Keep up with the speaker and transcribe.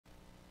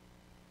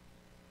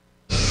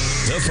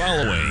The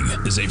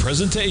following is a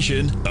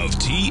presentation of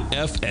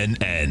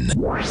TFNN.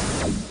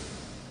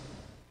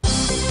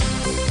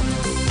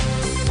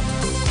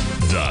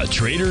 The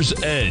Trader's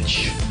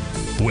Edge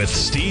with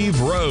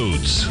Steve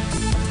Rhodes.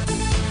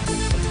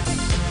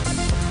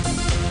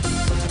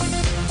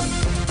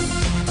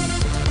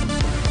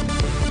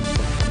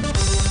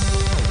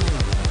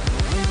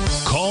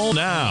 Call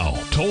now,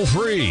 toll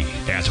free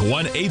at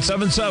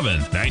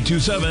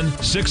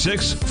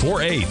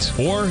 1-877-927-6648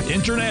 or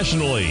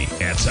internationally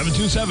at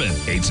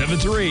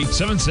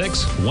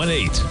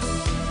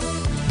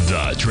 727-873-7618.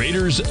 The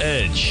Trader's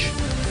Edge.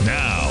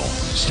 Now,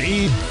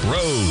 Steve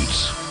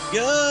Rhodes.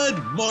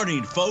 Good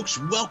morning, folks.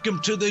 Welcome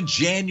to the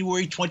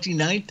January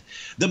 29th,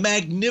 the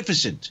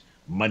magnificent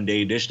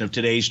Monday edition of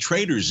today's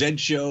Trader's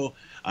Edge Show.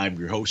 I'm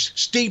your host,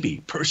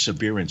 Stevie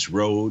Perseverance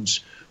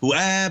Rhodes, who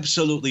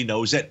absolutely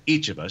knows that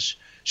each of us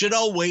should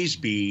always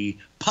be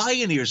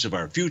pioneers of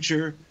our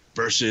future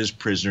versus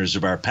prisoners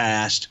of our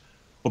past.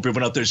 Hope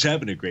everyone out there's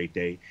having a great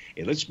day,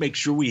 and let's make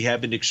sure we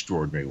have an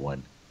extraordinary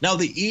one. Now,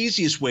 the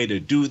easiest way to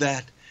do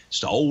that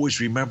is to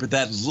always remember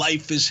that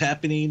life is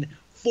happening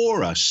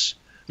for us,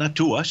 not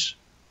to us.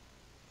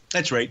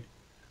 That's right.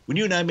 When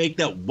you and I make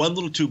that one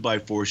little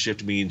 2x4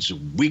 shift, it means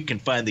we can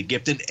find the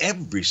gift in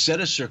every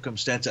set of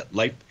circumstance that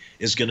life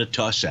is going to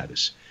toss at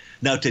us.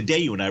 Now, today,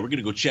 you and I, we're going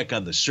to go check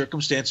on the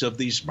circumstance of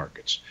these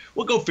markets.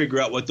 We'll go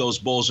figure out what those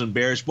bulls and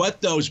bears,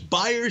 what those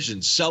buyers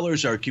and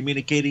sellers are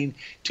communicating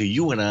to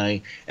you and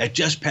I at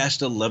just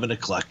past 11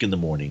 o'clock in the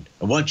morning.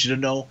 I want you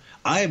to know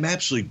I am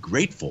absolutely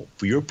grateful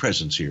for your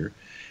presence here.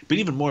 But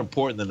even more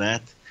important than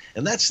that,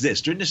 and that's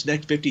this. During this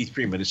next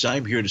 53 minutes,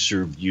 I'm here to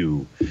serve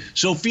you.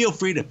 So feel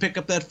free to pick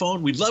up that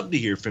phone. We'd love to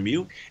hear from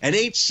you at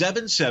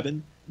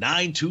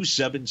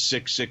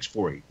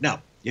 877-927-6648.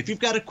 Now, if you've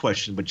got a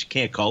question but you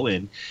can't call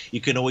in,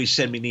 you can always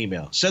send me an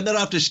email. Send that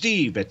off to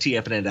Steve at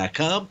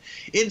TFNN.com.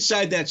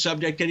 Inside that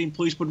subject heading,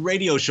 please put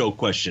radio show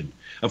question.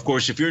 Of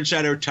course, if you're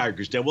inside our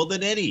Tigers Den, well,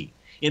 then any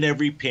and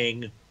every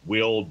ping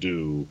will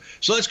do.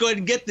 So let's go ahead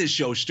and get this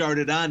show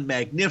started on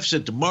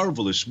magnificent,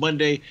 marvelous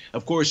Monday.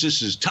 Of course,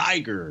 this is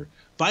Tiger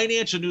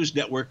Financial News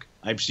Network.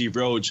 I'm Steve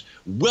Rhodes.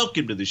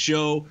 Welcome to the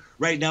show.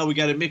 Right now, we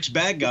got a mixed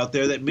bag out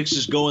there. That mix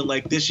is going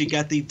like this. You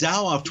got the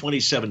Dow off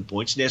 27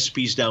 points. The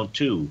S&P's down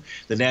 2.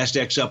 The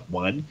Nasdaq's up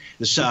 1.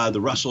 The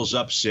Russell's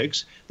up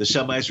 6. The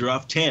semis are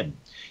off 10.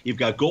 You've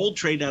got gold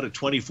trading out at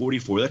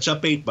 $20.44. That's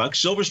up $8.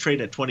 Silver's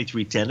trading at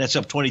 $23.10. That's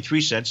up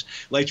 23 cents.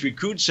 Light sweet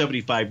crude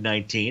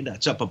 $75.19.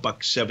 That's up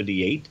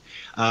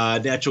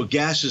 $1.78. Natural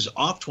gas is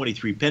off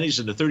 23 pennies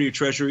in the 30-year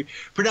Treasury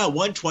for now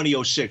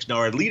 120.06. Now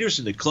our leaders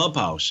in the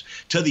clubhouse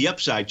to the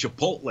upside,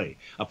 Chipotle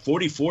up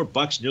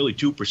 $44, nearly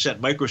 2%.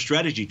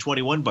 MicroStrategy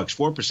 $21,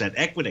 4%.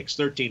 Equinix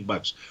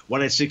 $13,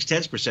 1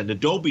 6/10%.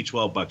 Adobe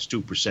 $12,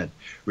 2%.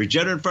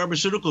 Regeneron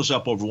Pharmaceuticals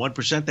up over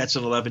 1%. That's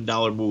an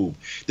 $11 move.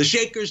 The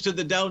shakers to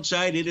the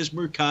downside, it is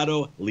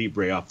Mercado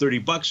Libre off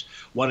 $30,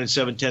 1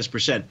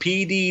 7/10%.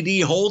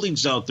 PDD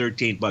Holdings down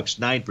 $13,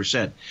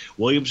 9%.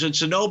 Williams and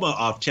Sonoma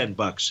off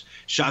 $10.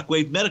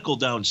 Shockwave Medical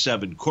down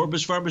 7.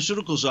 Corbus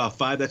Pharmaceuticals off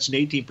 5. That's an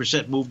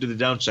 18% move to the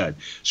downside.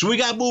 So we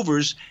got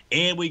movers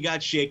and we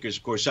got shakers.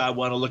 Of course, I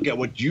want to look at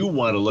what you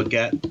want to look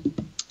at.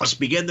 Let's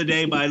begin the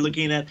day by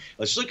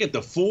let's look at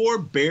the 4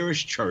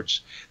 bearish charts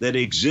that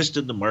exist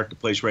in the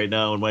marketplace right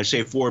now. And when I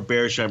say 4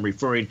 bearish, I'm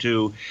referring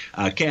to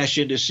cash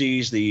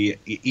indices, the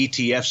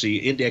ETFs, the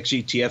index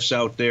ETFs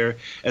out there,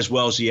 as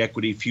well as the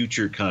equity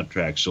future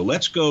contracts. So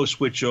let's go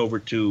switch over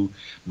to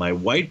my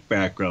white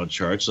background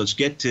charts. Let's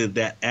get to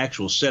that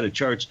actual set of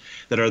charts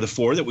that are the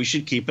 4 that we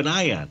should keep an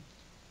eye on.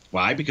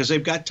 Why? Because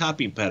they've got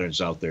topping patterns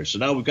out there. So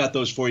now we've got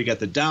those 4. You got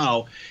the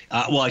Dow.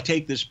 I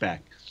take this back.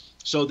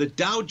 So the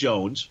Dow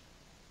Jones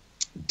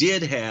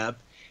did have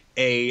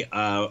a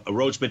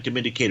Rhodes Momentum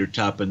Indicator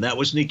top, and that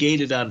was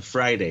negated on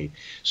Friday.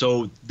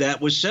 So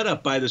that was set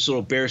up by this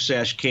little bear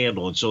sash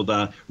candle, and so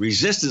the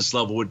resistance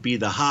level would be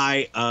the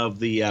high of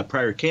the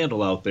prior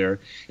candle out there.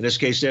 In this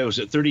case, that was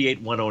at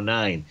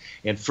 38,109,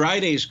 and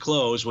Friday's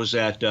close was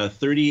at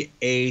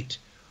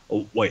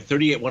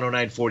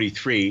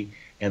 38,109.43,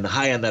 and the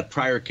high on that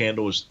prior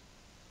candle was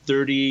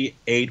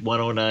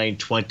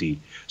 38,109.20.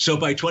 So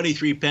by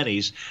 23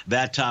 pennies,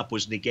 that top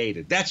was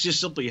negated. That's just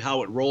simply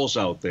how it rolls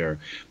out there.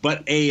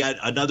 But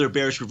another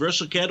bearish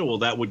reversal candle, well,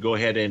 that would go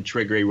ahead and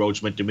trigger a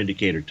Rhodes Momentum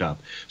Indicator top.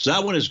 So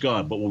that one is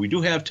gone. But when we do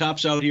have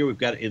tops out here, we've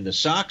got it in the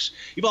SOX.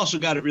 You've also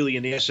got it really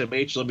in the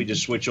SMH. Let me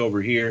just switch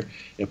over here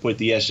and put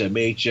the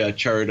SMH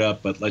chart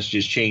up. But let's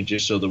just change it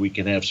so that we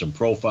can have some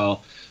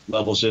profile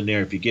levels in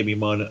there. If you give me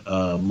one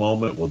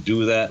moment, we'll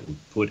do that. We'll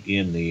put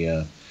in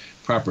the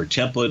proper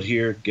template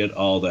here, get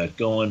all that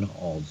going,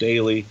 all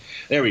daily.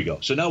 There we go.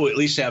 So now we at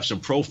least have some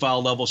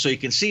profile levels. So you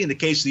can see in the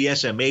case of the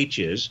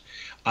SMHs,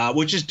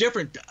 which is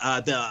different,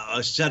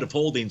 the set of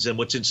holdings than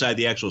what's inside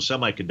the actual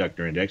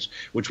semiconductor index,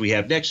 which we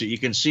have next to it. You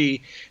can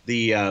see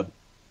the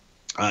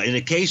In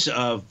the case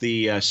of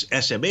the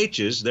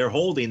SMHs, they're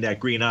holding that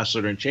green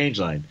oscillator and change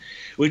line,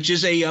 which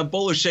is a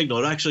bullish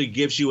signal. It actually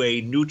gives you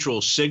a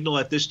neutral signal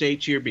at this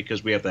stage here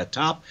because we have that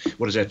top.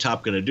 What is that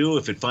top going to do?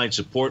 If it finds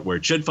support where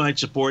it should find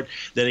support,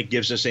 then it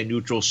gives us a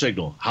neutral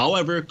signal.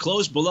 However,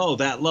 close below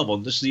that level,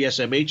 and this is the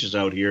SMHs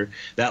out here,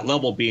 that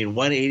level being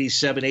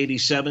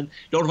 187.87.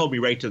 Don't hold me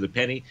right to the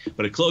penny,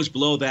 but it closed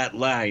below that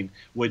line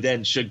would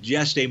then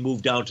suggest a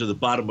move down to the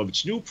bottom of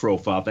its new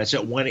profile. That's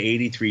at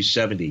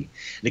 183.70. In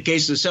the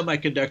case of the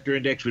semiconductor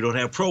index, we don't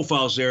have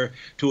profiles there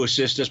to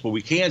assist us, but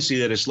we can see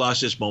that it's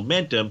lost its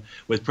momentum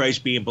with price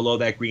being below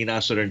that green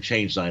oscillator and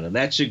change line, and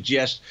that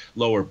suggests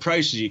lower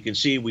prices. You can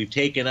see we've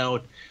taken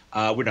out,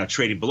 we're not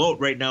trading below it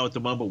right now at the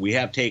moment. We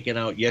have taken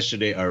out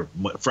yesterday or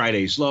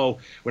Friday's low.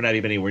 We're not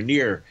even anywhere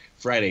near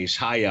Friday's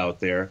high out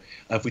there.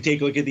 If we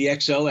take a look at the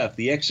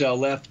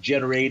XLF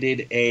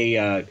generated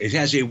it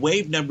has a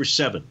wave number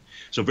 7.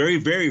 So very,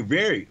 very,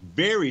 very,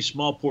 very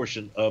small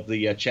portion of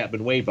the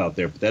Chapman wave out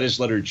there. But that is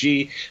letter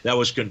G. That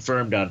was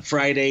confirmed on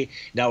Friday.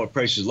 Now what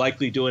price is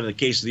likely doing in the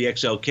case of the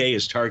XLK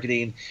is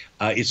targeting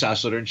its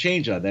oscillator and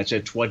change on. That's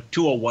at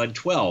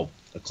 201.12.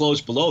 A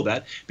close below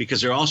that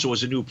because there also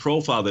was a new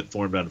profile that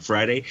formed on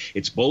Friday.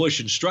 It's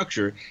bullish in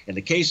structure. In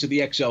the case of the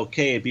XLK,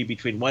 it'd be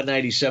between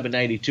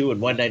 197.92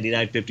 and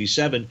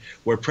 199.57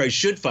 where price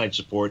should find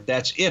support.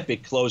 That's if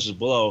it closes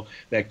below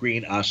that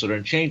green oscillator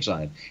and change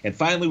line. And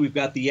finally, we've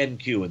got the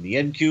NQ. And the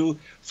NQ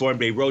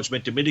formed a Rhodes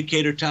momentum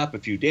indicator top a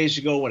few days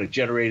ago when it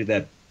generated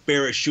that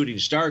bearish shooting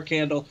star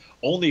candle.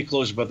 Only a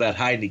close above that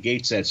high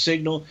negates that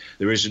signal.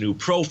 There is a new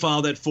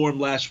profile that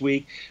formed last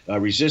week.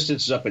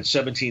 Resistance is up at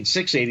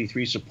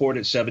 17,683, support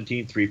at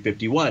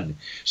 17,351.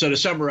 So to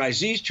summarize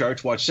these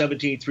charts, watch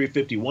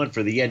 17,351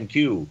 for the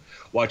NQ.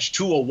 Watch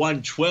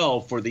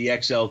 201.12 for the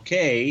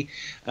XLK.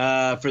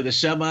 For the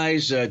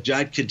semis,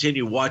 John,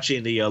 continue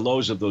watching the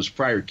lows of those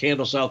prior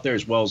candles out there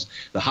as well as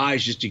the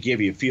highs just to give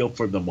you a feel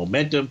for the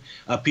momentum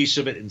piece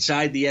of it.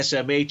 Inside the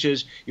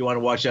SMHs, you want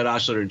to watch that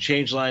oscillator and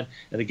change line.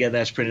 And again,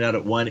 that's printed out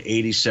at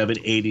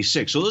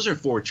 187.86. So those are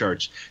 4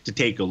 charts to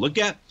take a look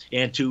at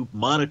and to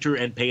monitor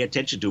and pay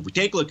attention to. If we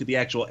take a look at the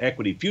actual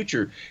equity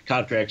future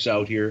contracts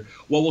out here,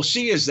 what we'll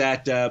see is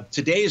that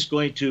today is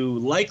going to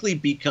likely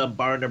become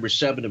bar number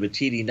 7 of a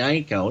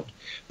TD9 count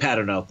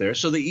pattern out there.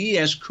 So the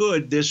ES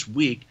could this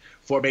week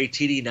form a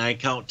TD9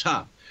 count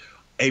top.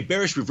 A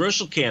bearish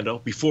reversal candle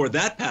before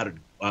that pattern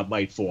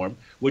might form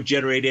would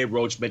generate a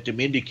Rhodes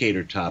momentum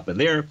indicator top. And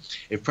there,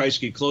 if price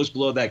can close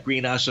below that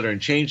green oscillator and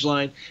change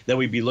line, then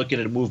we'd be looking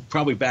at a move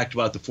probably back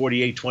to about the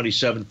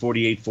 48.27,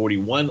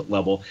 48.41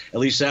 level. At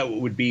least that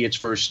would be its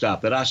first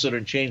stop. That oscillator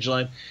and change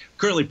line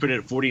currently printed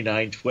at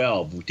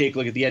 49.12. If we take a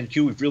look at the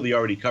NQ, we've really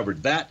already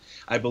covered that,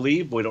 I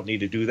believe. We don't need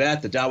to do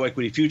that. The Dow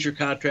Equity Future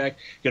contract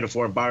going to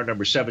form bar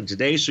number 7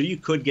 today, so you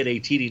could get a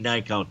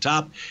TD9 count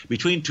top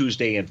between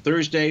Tuesday and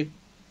Thursday.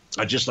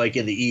 Just like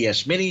in the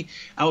ES Mini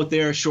out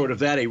there, short of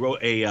that,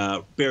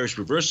 a bearish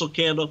reversal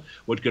candle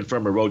would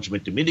confirm a Rhodes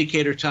momentum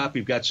indicator top.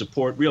 You've got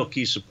support, real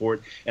key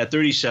support at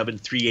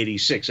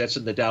 37,386. That's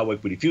in the Dow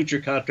Equity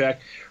Future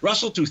contract.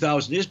 Russell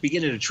 2000 is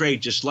beginning to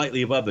trade just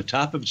slightly above the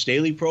top of its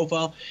daily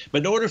profile,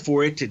 but in order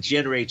for it to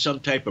generate some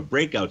type of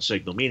breakout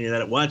signal, meaning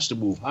that it wants to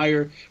move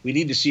higher, we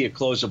need to see it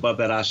close above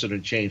that oscillator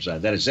and change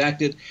line. That is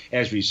acted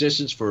as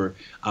resistance for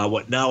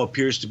what now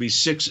appears to be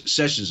 6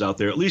 sessions out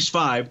there, at least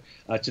 5.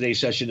 Today's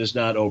session is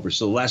not over.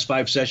 So the last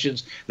 5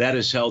 sessions, that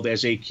is held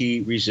as a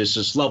key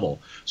resistance level.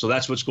 So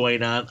that's what's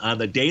going on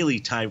the daily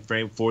time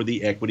frame for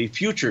the equity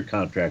future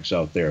contracts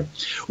out there.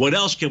 What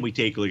else can we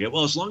take a look at?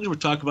 Well, as long as we're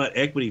talking about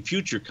equity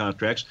future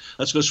contracts,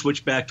 let's go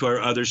switch back to our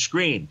other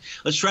screen.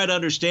 Let's try to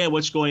understand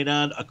what's going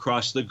on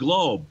across the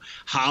globe.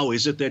 How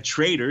is it that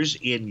traders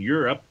in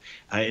Europe,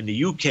 in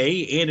the UK,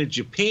 and in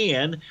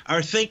Japan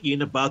are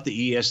thinking about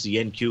the ES, the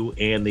NQ,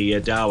 and the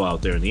Dow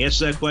out there? And the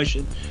answer to that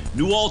question,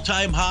 new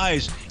all-time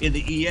highs in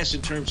the ES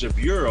in terms of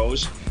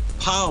euros,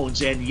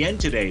 pounds, and yen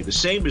today. The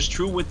same is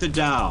true with the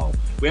Dow.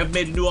 We haven't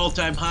made a new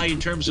all-time high in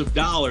terms of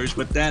dollars,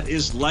 but that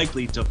is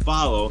likely to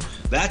follow.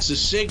 That's a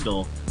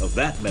signal of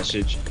that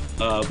message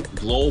of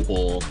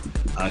global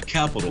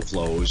capital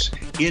flows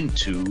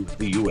into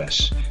the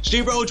U.S.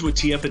 Steve Rhodes with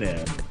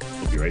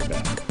TFNN. We'll be right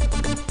back.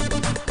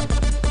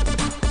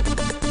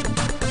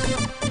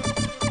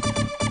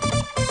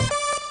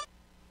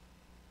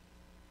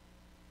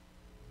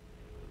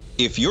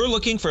 If you're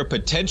looking for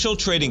potential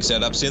trading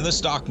setups in the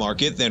stock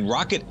market, then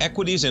Rocket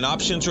Equities and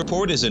Options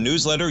Report is a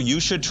newsletter you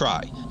should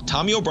try.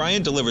 Tommy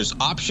O'Brien delivers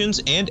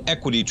options and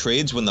equity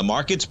trades when the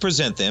markets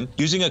present them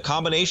using a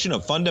combination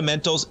of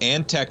fundamentals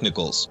and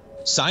technicals.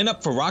 Sign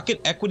up for Rocket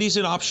Equities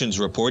and Options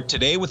Report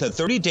today with a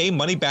 30-day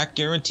money-back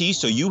guarantee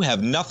so you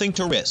have nothing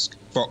to risk.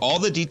 For all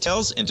the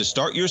details and to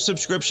start your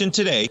subscription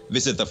today,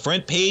 visit the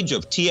front page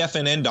of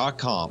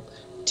TFNN.com.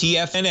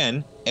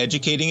 TFNN,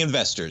 educating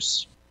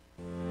investors.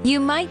 You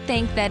might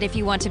think that if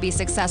you want to be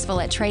successful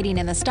at trading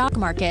in the stock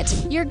market,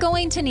 you're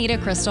going to need a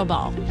crystal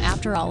ball.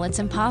 After all, it's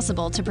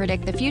impossible to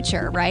predict the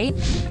future, right?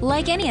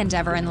 Like any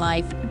endeavor in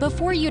life,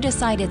 before you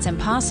decide it's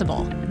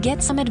impossible,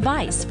 get some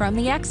advice from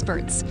the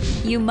experts.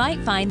 You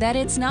might find that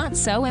it's not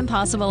so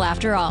impossible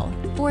after all.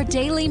 For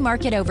daily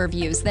market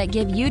overviews that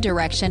give you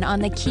direction on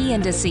the key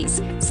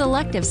indices,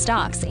 selective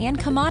stocks, and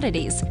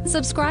commodities,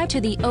 subscribe to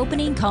the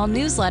Opening Call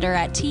newsletter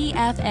at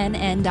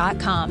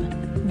TFNN.com.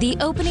 The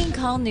Opening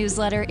Call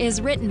newsletter is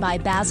written by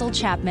Basil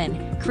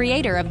Chapman,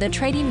 creator of the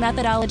trading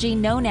methodology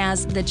known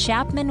as the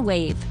Chapman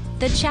Wave.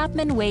 The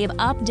Chapman Wave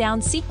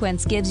up-down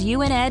sequence gives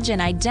you an edge in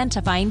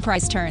identifying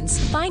price turns,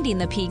 finding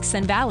the peaks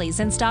and valleys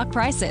in stock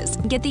prices.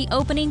 Get the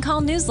Opening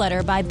Call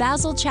newsletter by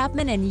Basil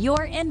Chapman in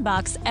your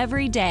inbox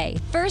every day.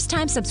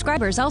 First-time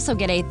subscribers also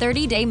get a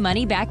 30-day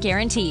money-back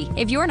guarantee.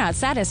 If you're not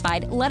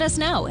satisfied, let us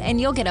know, and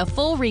you'll get a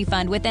full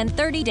refund within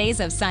 30 days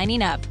of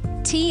signing up.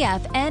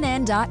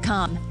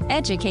 TFNN.com,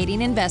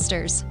 educating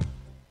investors.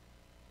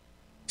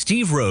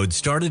 Steve Rhodes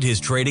started his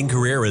trading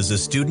career as a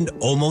student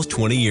almost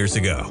 20 years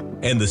ago,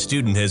 and the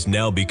student has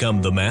now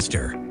become the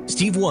master.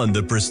 Steve won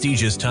the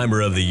prestigious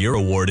Timer of the Year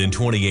award in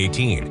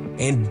 2018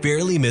 and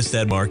barely missed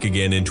that mark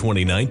again in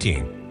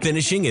 2019,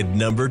 finishing at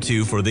number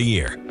 2 for the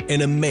year.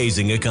 An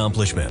amazing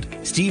accomplishment.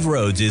 Steve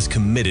Rhodes is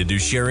committed to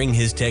sharing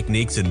his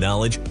techniques and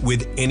knowledge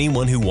with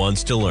anyone who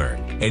wants to learn,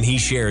 and he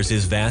shares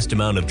his vast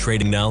amount of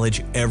trading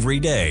knowledge every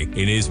day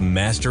in his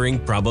Mastering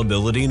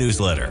Probability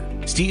newsletter.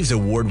 Steve's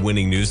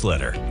award-winning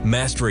newsletter,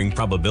 Mastering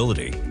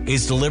Probability,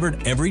 is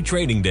delivered every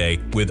trading day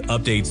with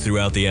updates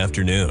throughout the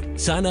afternoon.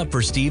 Sign up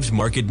for Steve's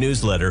market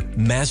newsletter,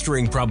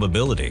 Mastering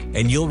Probability,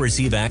 and you'll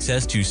receive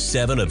access to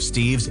 7 of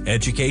Steve's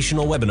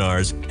educational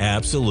webinars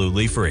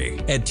absolutely free.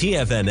 At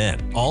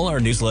TFNN, all our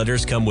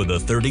newsletters come with a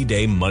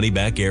 30-day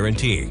money-back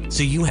guarantee,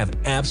 so you have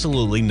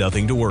absolutely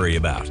nothing to worry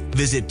about.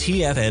 Visit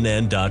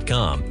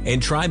TFNN.com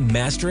and try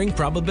Mastering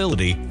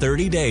Probability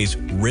 30 days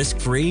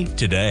risk-free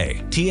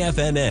today.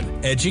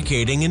 TFNN,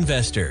 educating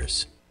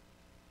investors.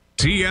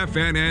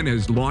 TFNN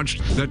has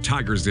launched the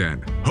Tiger's Den.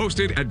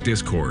 Hosted at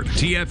Discord,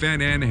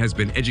 TFNN has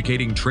been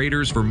educating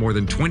traders for more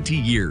than 20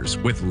 years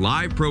with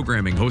live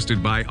programming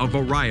hosted by a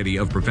variety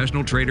of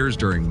professional traders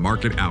during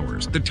market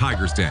hours. The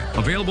Tiger's Den,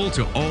 available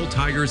to all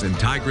tigers and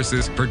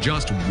tigresses for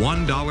just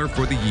 $1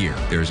 for the year.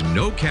 There's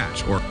no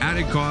catch or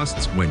added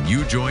costs when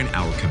you join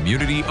our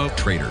community of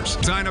traders.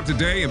 Sign up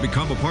today and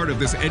become a part of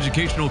this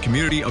educational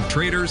community of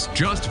traders.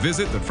 Just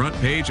visit the front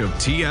page of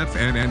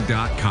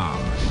TFNN.com.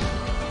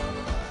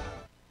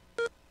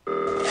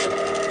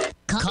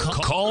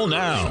 Call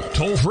now,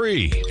 toll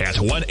free at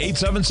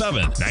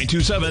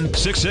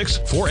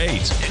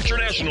 1-877-927-6648.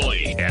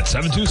 Internationally at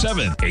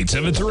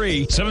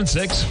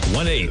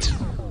 727-873-7618.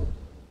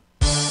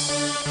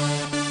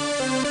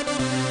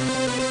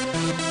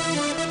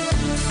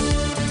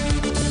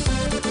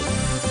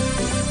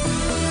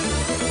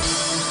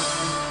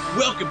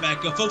 Welcome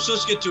back, folks.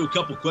 Let's get to a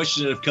couple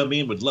questions that have come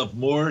in. Would love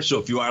more. So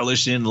if you are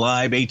listening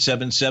live,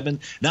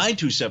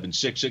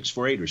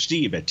 877-927-6648 or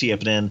Steve at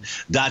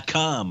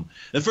TFNN.com.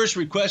 The first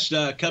request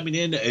coming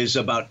in is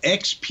about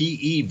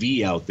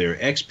XPEV out there.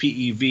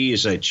 XPEV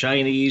is a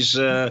Chinese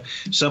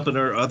something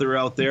or other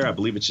out there. I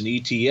believe it's an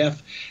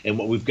ETF. And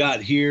what we've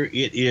got here,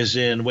 it is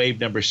in wave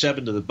number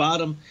 7 to the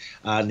bottom.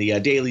 On the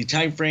daily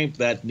time frame,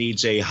 that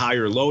needs a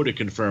higher low to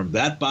confirm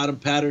that bottom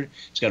pattern.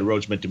 It's got a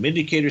Rhodes momentum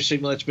indicator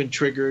signal that's been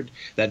triggered.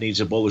 That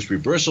needs a bullish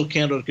reversal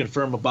candle to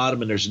confirm a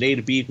bottom, and there's an A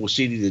to B equals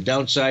C to the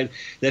downside.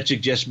 That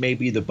suggests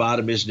maybe the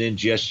bottom isn't in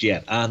just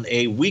yet. On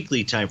a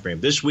weekly time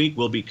frame, this week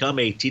will become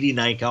a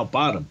TD9 count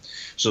bottom.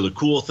 So the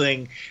cool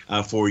thing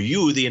for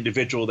you, the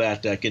individual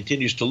that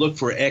continues to look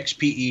for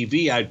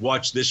XPEV, I'd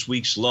watch this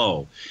week's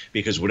low,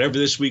 because whatever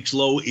this week's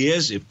low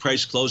is, if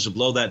price closes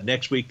below that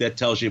next week, that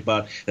tells you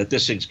about that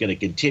this thing's going to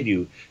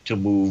continue to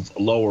move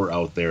lower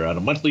out there. On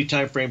a monthly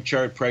time frame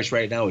chart, price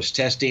right now is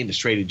testing, it's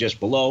trading just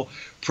below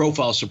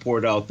profile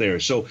support out there.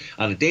 So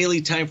on a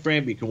daily time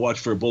frame, you can watch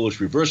for a bullish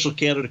reversal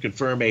candle to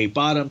confirm a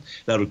bottom.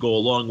 That'll go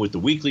along with the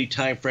weekly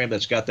time frame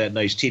that's got that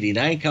nice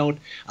TD9 count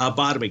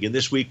bottom. Again,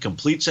 this week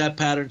completes that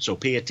pattern, so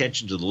pay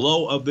attention to the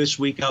low of this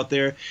week out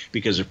there,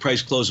 because if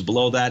price closes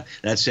below that,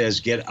 that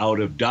says get out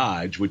of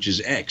Dodge, which is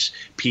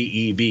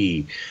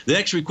XPEV. The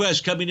next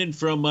request coming in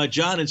from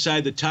John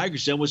inside the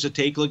Tiger's Den was to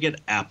take a look at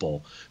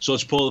Apple. So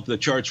let's pull up the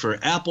charts for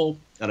Apple.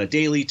 On a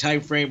daily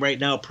time frame right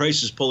now,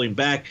 price is pulling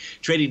back,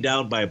 trading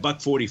down by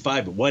 $1.45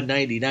 at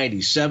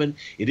 190.97.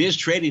 It is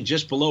trading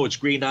just below its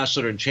green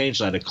oscillator and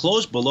change line. A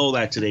close below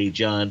that today,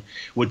 John,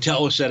 would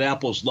tell us that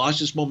Apple's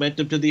lost its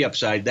momentum to the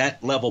upside,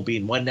 that level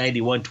being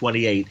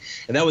 191.28.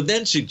 And that would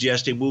then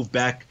suggest a move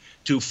back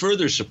to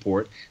further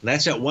support, and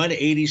that's at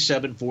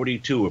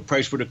 187.42. If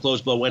price were to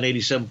close below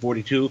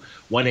 187.42,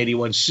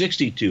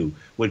 181.62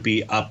 would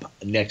be up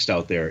next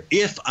out there.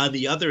 If, on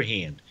the other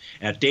hand,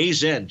 at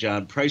day's end,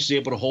 John, price is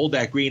able to hold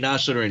that green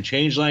oscillator and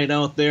change line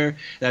out there.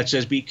 That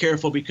says be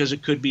careful because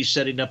it could be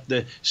setting up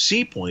the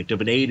C point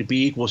of an A to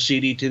B equals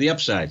CD to the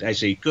upside. I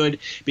say could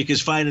because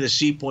finding the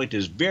C point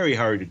is very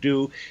hard to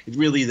do.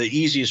 Really, the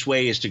easiest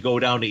way is to go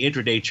down to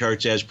intraday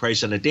charts as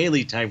price on a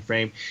daily time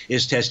frame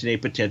is testing a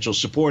potential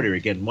support here.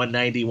 Again,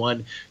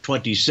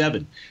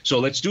 191.27. So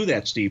let's do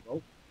that, Steve.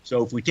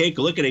 So if we take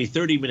a look at a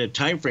 30-minute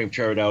time frame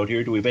chart out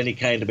here, do we have any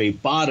kind of a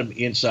bottom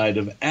inside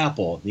of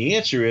Apple? The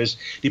answer is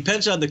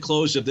depends on the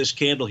close of this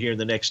candle here in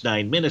the next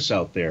 9 minutes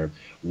out there.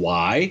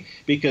 Why?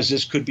 Because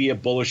this could be a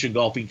bullish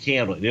engulfing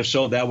candle. And if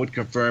so, that would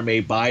confirm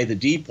a buy the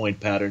D point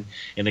pattern.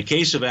 In the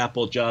case of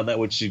Apple, John, that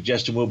would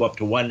suggest a move up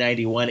to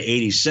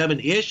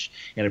 191.87-ish.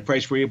 And if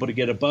price were able to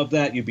get above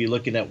that, you'd be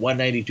looking at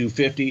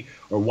 192.50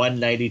 or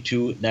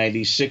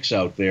 192.96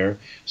 out there.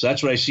 So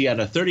that's what I see on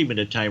a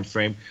 30-minute time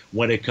frame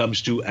when it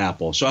comes to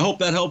Apple. So I hope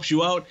that helps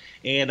you out.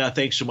 And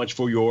thanks so much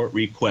for your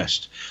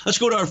request. Let's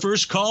go to our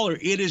first caller.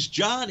 It is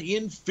John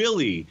in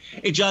Philly.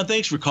 Hey, John,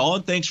 thanks for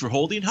calling. Thanks for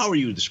holding. How are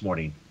you this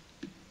morning?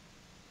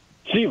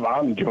 Steve,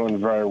 I'm doing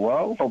very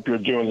well. Hope you're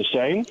doing the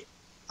same.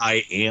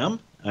 I am.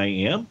 Did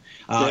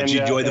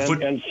you enjoy the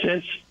football?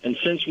 And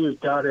since we've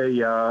got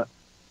a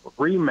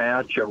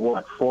rematch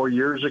of 4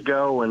 years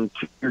ago and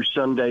 2 year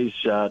Sundays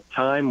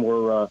time,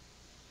 we're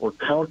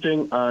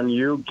counting on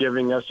you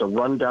giving us a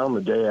rundown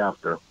the day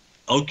after.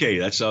 Okay,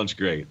 that sounds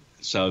great.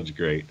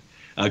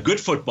 Good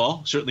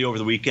football, certainly over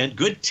the weekend.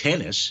 Good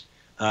tennis.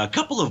 A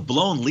couple of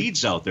blown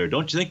leads out there,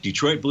 don't you think?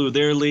 Detroit blew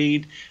their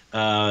lead.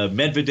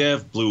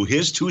 Medvedev blew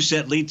his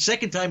 2-set lead.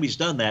 Second time he's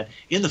done that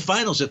in the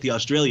finals at the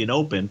Australian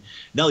Open.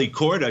 Nelly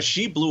Korda,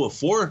 she blew a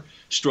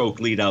 4-stroke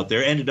lead out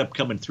there, ended up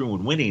coming through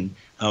and winning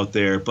out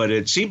there. But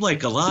it seemed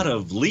like a lot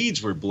of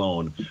leads were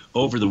blown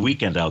over the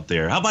weekend out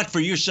there. How about for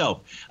yourself?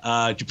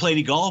 Did you play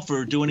any golf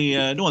or do any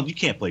no, you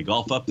can't play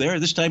golf up there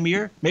this time of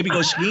year? Maybe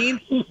go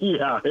skiing?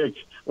 Yeah.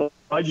 Well,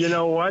 you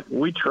know what?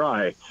 We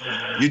try.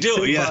 You do?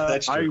 So, yeah,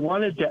 that's true. I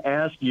wanted to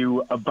ask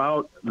you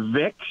about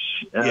VIX,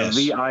 yes.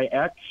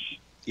 VIX.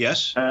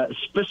 Yes.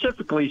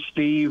 Specifically,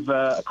 Steve,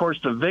 of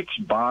course, the VIX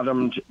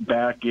bottomed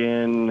back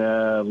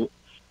in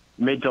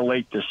mid to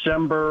late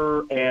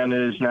December and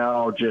is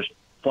now just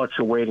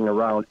fluctuating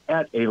around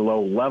at a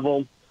low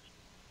level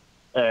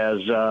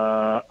as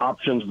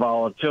options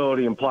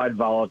volatility, implied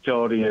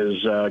volatility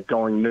is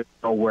going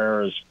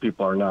nowhere as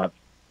people are not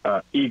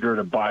eager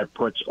to buy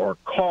puts or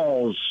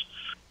calls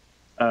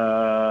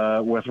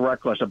with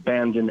reckless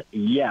abandon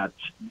yet.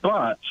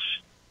 But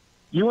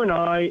you and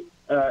I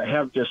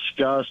have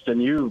discussed,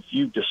 and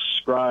you've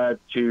described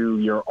to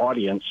your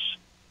audience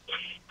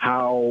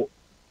how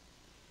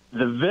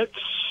the VIX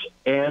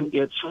and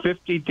its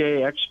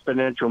 50-day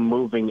exponential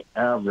moving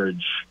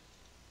average,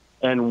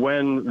 and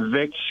when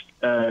VIX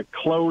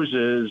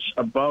closes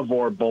above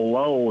or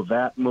below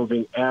that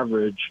moving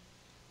average,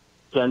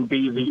 can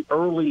be the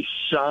early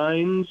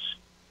signs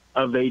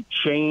of a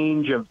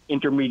change of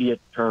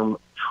intermediate-term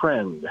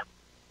trend.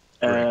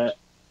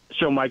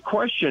 So my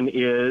question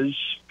is,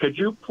 could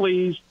you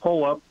please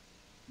pull up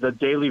the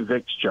daily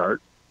VIX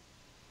chart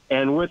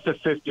and with the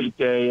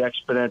 50-day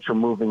exponential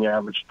moving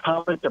average,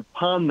 comment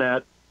upon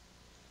that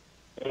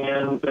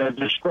and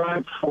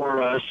describe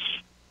for us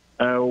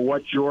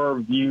what your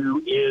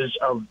view is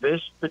of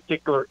this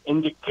particular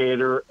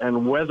indicator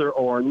and whether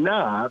or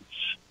not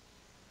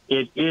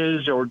it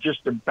is or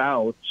just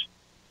about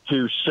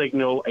to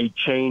signal a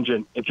change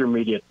in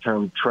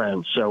intermediate-term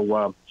trend.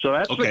 So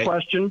that's the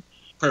question.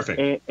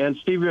 Perfect. And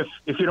Steve,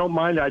 if you don't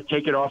mind, I'd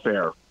take it off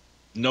air.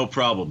 No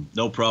problem.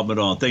 No problem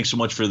at all. Thanks so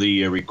much for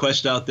the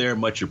request out there.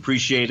 Much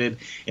appreciated.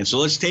 And so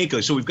let's take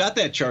a – so we've got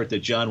that chart that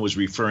John was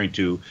referring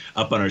to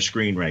up on our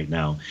screen right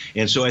now.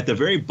 And so at the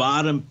very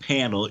bottom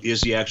panel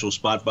is the actual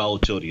spot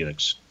volatility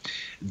index.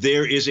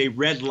 There is a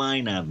red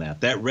line on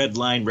that. That red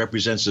line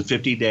represents the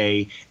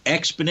 50-day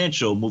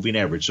exponential moving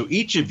average. So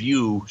each of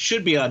you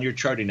should be on your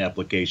charting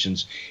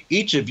applications.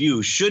 Each of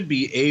you should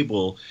be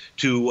able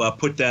to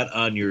put that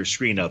on your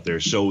screen out there.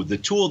 So the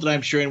tool that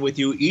I'm sharing with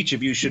you, each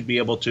of you should be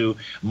able to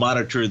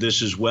monitor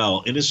this as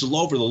well. And this is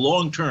over the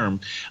long term.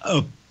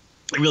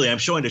 Really, I'm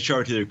showing a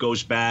chart here that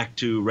goes back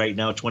to right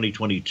now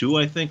 2022,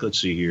 I think. Let's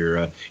see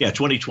here.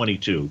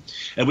 2022.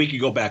 And we could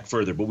go back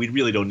further, but we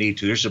really don't need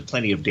to. There's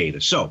plenty of data.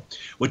 So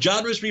what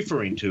John was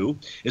referring to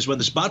is when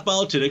the spot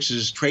volatility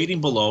is trading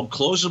below,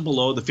 closing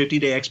below the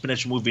 50-day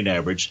exponential moving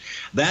average,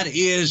 that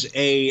is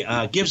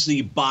gives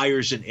the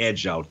buyers an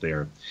edge out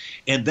there.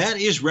 And that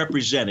is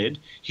represented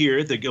here.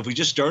 If we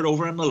just start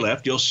over on the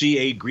left, you'll see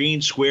a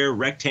green square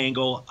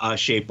rectangle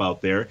shape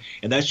out there.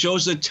 And that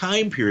shows the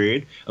time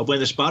period of when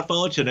the spot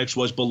volatility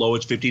was below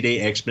its 50-day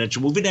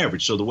exponential moving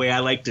average. So the way I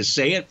like to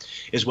say it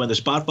is when the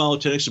spot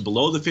volatility is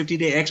below the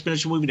 50-day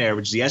exponential moving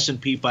average, the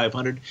S&P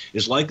 500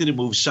 is likely to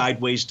move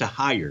sideways to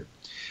higher.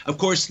 Of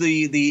course,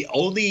 the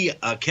only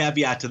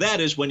caveat to that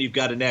is when you've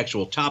got an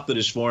actual top that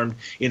is formed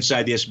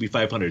inside the S&P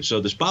 500. So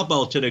the spot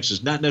volatility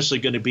is not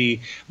necessarily going to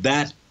be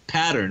that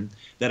pattern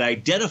that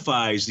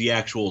identifies the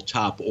actual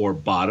top or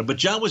bottom. But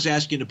John was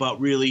asking about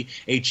really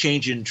a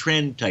change in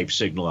trend type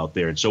signal out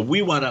there. And so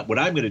what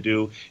I'm going to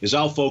do is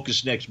I'll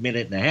focus next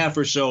minute and a half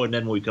or so, and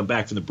then when we come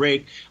back from the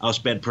break, I'll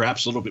spend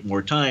perhaps a little bit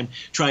more time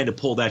trying to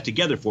pull that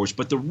together for us.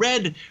 But the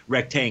red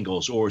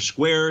rectangles or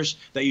squares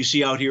that you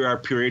see out here are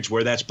periods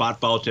where that spot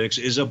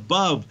volatility is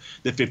above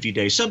the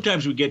 50-day.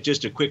 Sometimes we get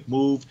just a quick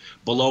move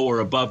below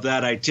or above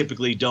that. I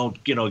typically don't,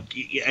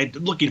 I'm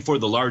looking for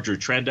the larger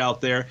trend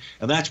out there,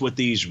 and that's what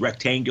these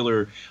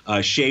rectangular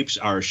shapes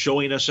are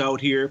showing us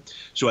out here.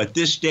 So at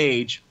this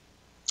stage,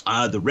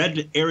 the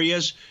red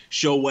areas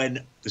show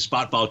when the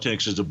spot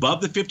volatility is above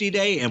the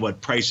 50-day and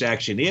what price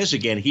action is.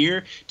 Again,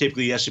 here,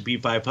 typically the S&P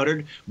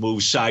 500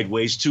 moves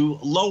sideways to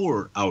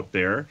lower out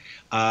there.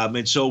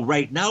 And so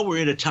right now we're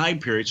in a time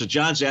period. So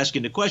John's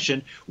asking the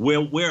question,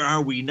 where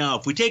are we now?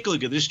 If we take a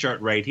look at this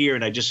chart right here,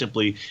 and I just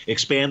simply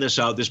expand this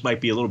out, this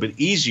might be a little bit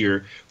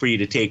easier for you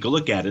to take a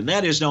look at. And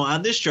that is now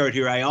on this chart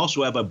here, I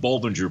also have a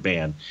Bollinger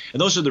Band.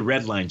 And those are the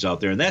red lines out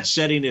there. And that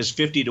setting is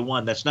 50 to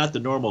 1. That's not the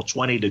normal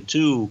 20 to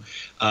 2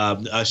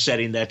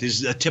 setting that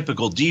is a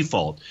typical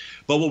default.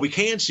 But what we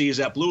can see is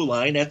that blue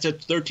line, that's at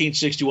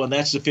 1361.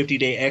 That's the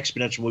 50-day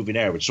exponential moving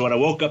average. So when I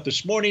woke up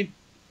this morning,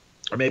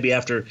 or maybe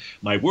after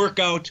my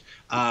workout,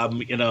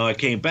 I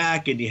came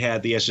back and you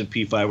had the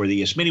S&P 5 where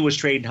the S-mini was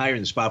trading higher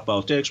and the spot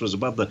volatility was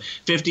above the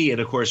 50.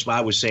 And, of course, I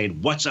was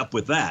saying, what's up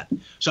with that?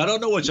 So I don't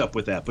know what's up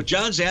with that. But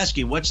John's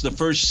asking, what's the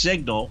first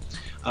signal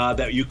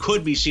that you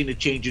could be seeing a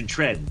change in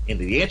trend? And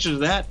the answer to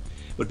that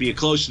would be a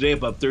close today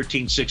above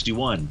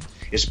 1361.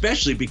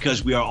 Especially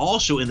because we are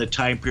also in the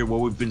time period where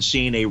we've been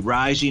seeing a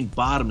rising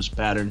bottoms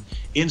pattern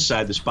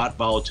inside the spot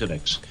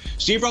volatility.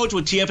 Steve Rhodes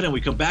with TFNN. When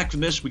we come back from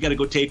this, we got to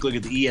go take a look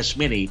at the ES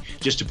Mini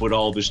just to put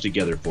all this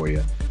together for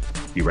you.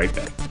 Be right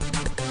back.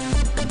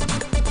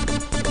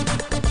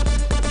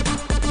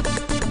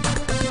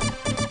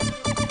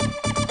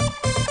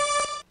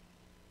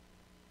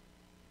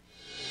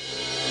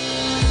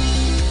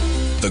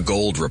 The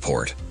Gold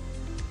Report.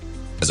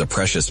 As a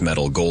precious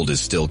metal, gold is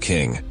still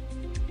king.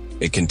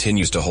 It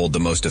continues to hold the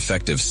most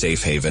effective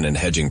safe haven and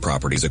hedging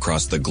properties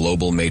across the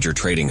global major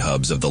trading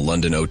hubs of the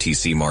London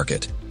OTC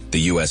market,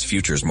 the U.S.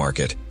 futures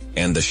market,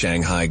 and the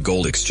Shanghai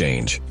Gold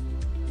Exchange.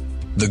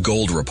 The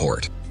Gold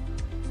Report.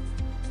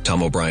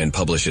 Tom O'Brien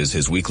publishes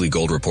his weekly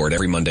gold report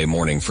every Monday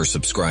morning for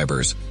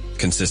subscribers,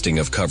 consisting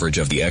of coverage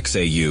of the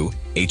XAU,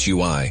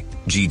 HUI,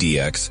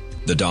 GDX,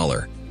 the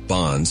dollar,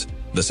 bonds,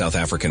 the South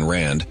African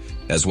rand,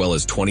 as well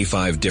as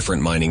 25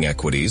 different mining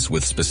equities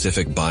with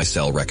specific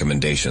buy-sell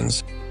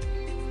recommendations.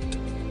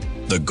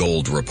 The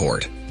Gold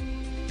Report.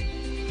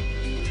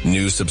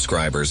 New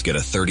subscribers get a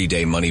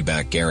 30-day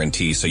money-back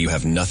guarantee so you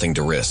have nothing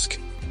to risk.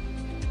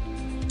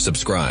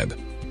 Subscribe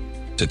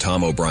to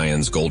Tom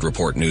O'Brien's Gold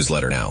Report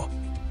newsletter now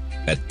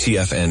at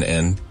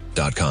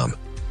TFNN.com.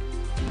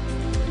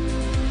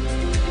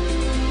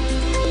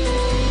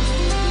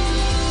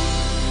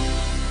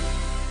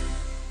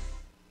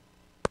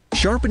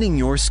 Sharpening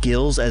your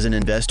skills as an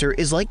investor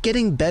is like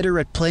getting better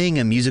at playing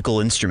a musical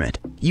instrument.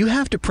 You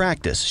have to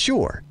practice,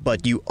 sure,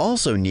 but you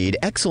also need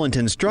excellent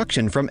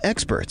instruction from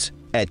experts.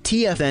 At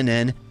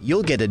TFNN,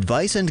 you'll get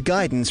advice and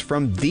guidance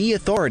from the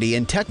authority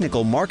in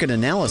technical market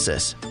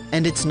analysis.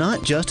 And it's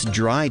not just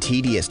dry,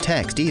 tedious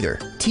text either.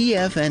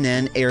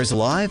 TFNN airs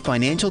live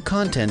financial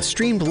content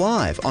streamed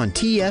live on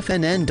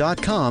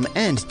TFNN.com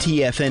and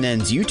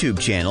TFNN's YouTube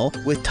channel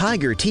with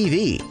Tiger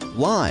TV,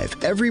 live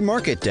every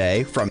market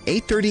day from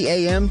 8:30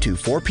 a.m. to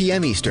 4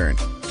 p.m. Eastern,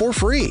 for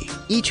free.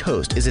 Each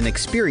host is an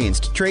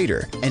experienced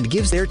trader and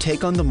gives their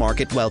take on the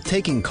market while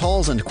taking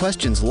calls and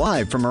questions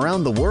live from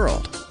around the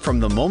world. From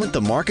the moment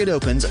the market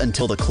opens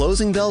until the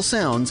closing bell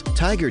sounds,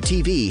 Tiger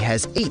TV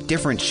has 8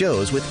 different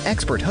shows with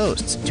expert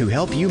hosts to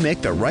help you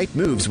make the right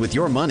moves with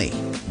your money.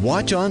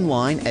 Watch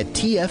online at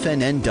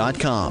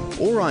TFNN.com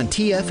or on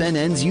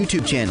TFNN's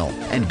YouTube channel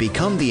and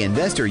become the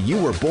investor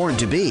you were born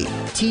to be.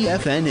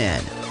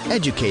 TFNN,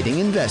 educating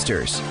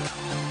investors.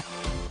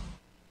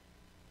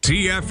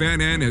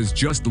 TFNN has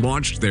just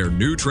launched their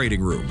new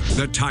trading room,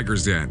 the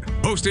Tiger's Den.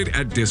 Hosted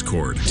at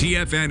Discord,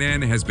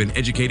 TFNN has been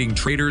educating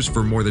traders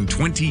for more than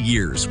 20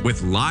 years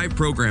with live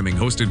programming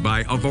hosted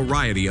by a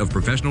variety of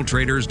professional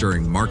traders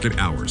during market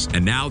hours.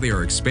 And now they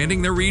are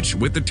expanding their reach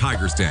with the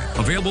Tiger's Den,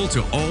 available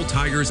to all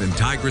tigers and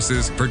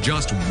tigresses for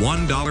just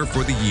 $1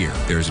 for the year.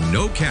 There's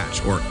no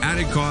catch or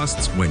added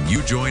costs when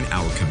you join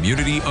our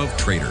community of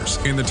traders.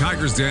 In the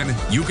Tiger's Den,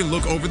 you can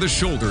look over the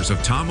shoulders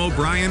of Tom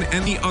O'Brien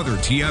and the other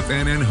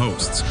TFNN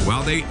hosts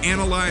while they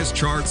analyze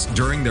charts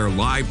during their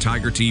live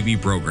Tiger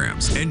TV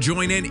programs and join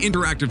Join an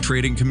interactive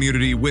trading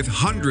community with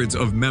hundreds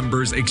of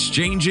members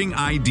exchanging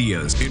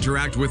ideas.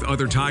 Interact with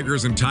other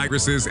Tigers and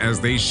Tigresses as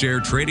they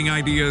share trading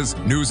ideas,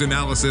 news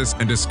analysis,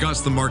 and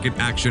discuss the market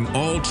action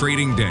all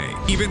trading day,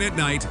 even at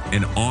night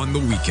and on the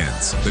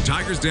weekends. The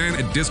Tigers Den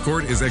at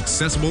Discord is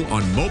accessible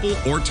on mobile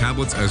or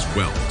tablets as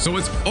well, so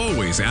it's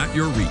always at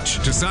your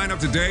reach. To sign up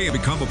today and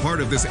become a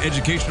part of this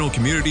educational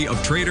community of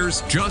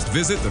traders, just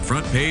visit the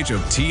front page of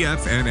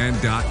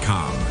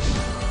TFNN.com.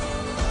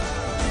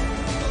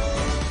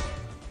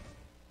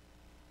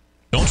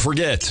 Don't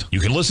forget, you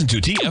can listen to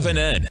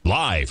TFNN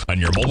live on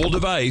your mobile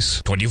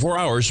device 24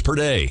 hours per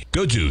day.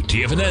 Go to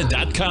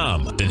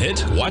TFNN.com, then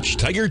hit Watch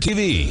Tiger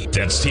TV.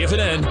 That's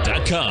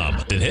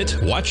TFNN.com, then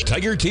hit Watch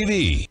Tiger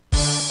TV.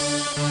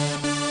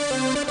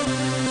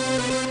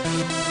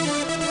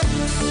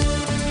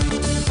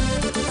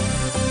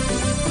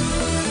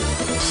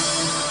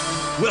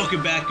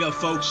 Welcome back,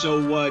 folks.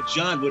 So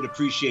John would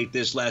appreciate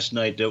this. Last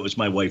night, it was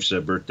my wife's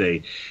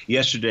birthday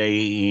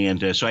yesterday,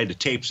 and so I had to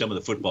tape some of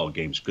the football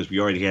games because we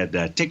already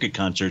had ticket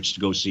concerts to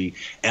go see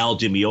Al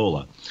Di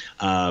Meola.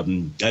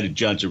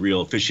 John's a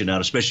real aficionado,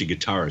 especially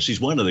guitarist.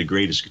 He's one of the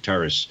greatest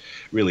guitarists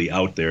really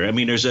out there. I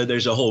mean, there's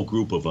a whole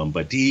group of them,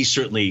 but he's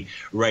certainly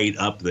right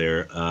up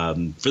there.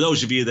 For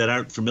those of you that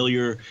aren't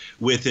familiar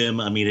with him,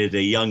 I mean, at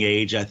a young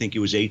age, I think he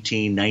was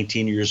 18,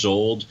 19 years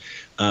old.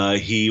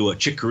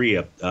 Chick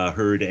Corea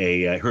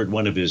heard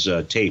one of his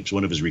tapes,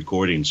 one of his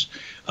recordings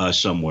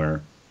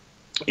somewhere,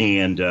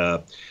 and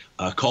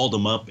called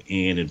him up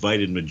and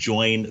invited him to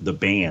join the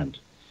band.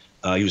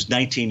 He was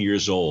 19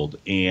 years old,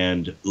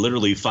 and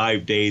literally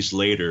 5 days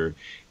later,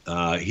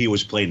 he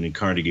was playing in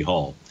Carnegie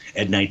Hall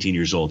at 19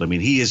 years old. I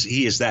mean, he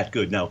is that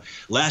good. Now,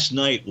 last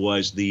night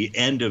was the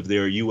end of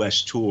their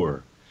U.S.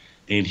 tour,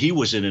 and he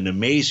was in an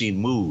amazing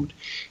mood.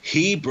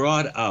 He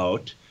brought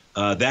out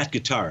that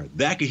guitar.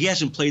 He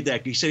hasn't played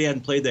that. He said he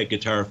hadn't played that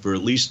guitar for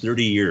at least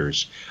 30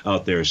 years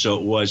out there. So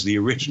it was the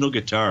original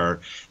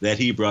guitar that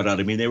he brought out.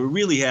 I mean, they were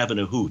really having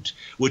a hoot,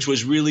 which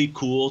was really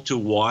cool to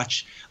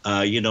watch.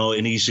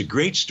 And he's a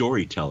great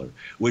storyteller,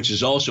 which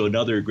is also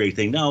another great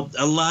thing. Now,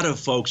 a lot of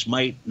folks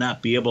might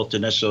not be able to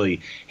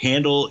necessarily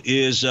handle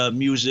his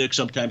music.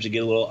 Sometimes they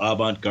get a little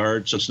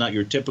avant-garde, so it's not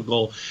your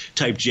typical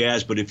type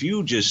jazz. But if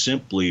you just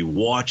simply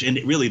watch, and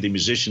really the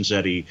musicians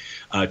that he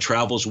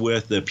travels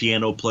with, the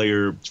piano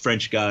player,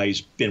 French guy,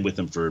 he's been with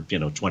him for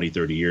 20,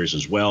 30 years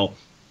as well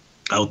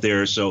out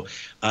there. So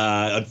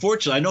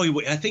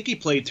unfortunately, I think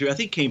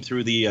he came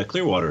through the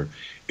Clearwater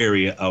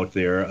area out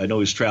there. I know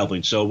he's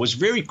traveling, so it was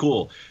very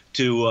cool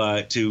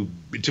to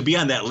be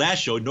on that last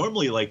show.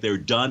 Normally, like, they're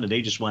done and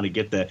they just want to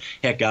get the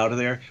heck out of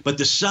there. But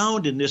the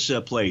sound in this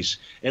place,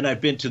 and I've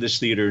been to this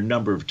theater a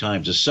number of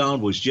times, the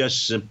sound was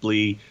just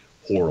simply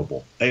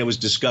horrible. It was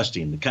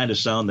disgusting, the kind of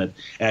sound that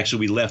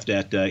actually we left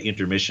at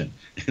intermission.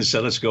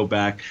 So let's go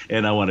back,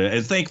 and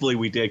thankfully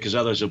we did, because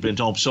others have been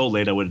home so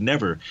late I would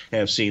never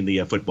have seen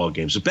the football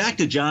game. So back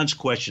to John's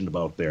question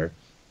about there,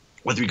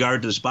 with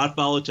regard to the spot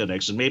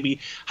volatilics and maybe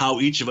how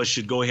each of us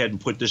should go ahead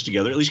and put this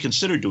together, at least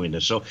consider doing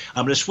this. So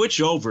I'm going to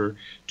switch over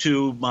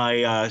to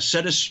my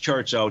set of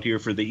charts out here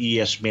for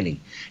the ES Mini,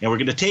 and we're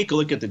going to take a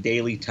look at the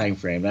daily time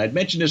frame. And I'd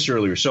mentioned this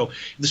earlier. So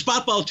the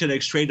spot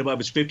volatilics trade above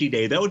its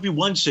 50-day. That would be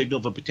one signal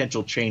of a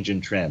potential change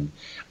in trend.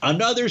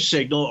 Another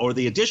signal, or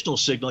the additional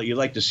signal you'd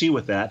like to see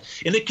with that,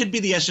 and it could be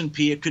the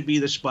S&P, it could be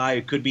the SPY,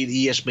 it could be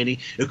the ES Mini,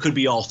 it could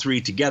be all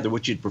three together.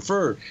 What you'd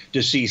prefer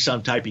to see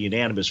some type of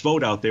unanimous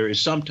vote out there is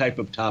some type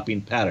of topping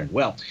pattern.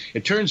 Well,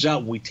 it turns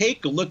out when we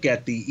take a look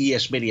at the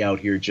ES Mini out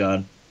here,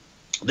 John,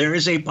 there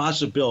is a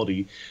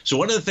possibility. So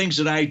one of the things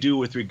that I do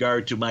with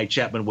regard to my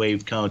Chapman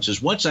wave counts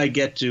is once I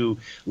get to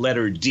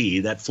letter D,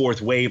 that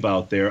fourth wave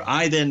out there,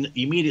 I then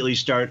immediately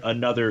start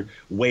another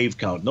wave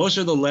count. And those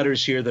are the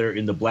letters here that are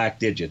in the black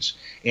digits.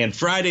 And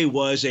Friday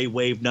was a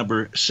wave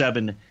number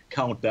 7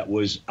 count that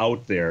was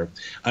out there.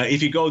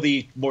 If you go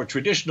the more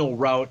traditional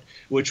route,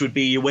 which would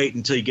be you wait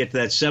until you get to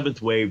that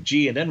 7th wave,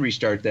 G, and then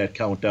restart that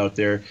count out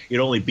there, it'd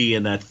only be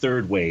in that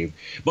 3rd wave.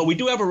 But we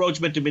do have a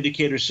Rhodes Momentum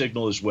Indicator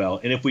signal as well.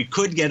 And if we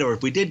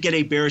did get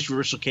a bearish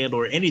reversal candle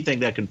or anything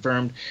that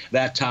confirmed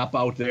that top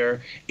out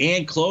there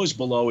and closed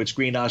below its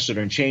green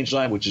oscillator and change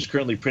line, which is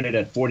currently printed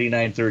at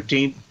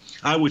 49.13,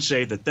 I would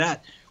say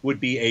that would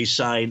be a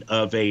sign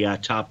of a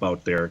top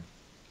out there.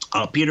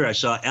 Peter, I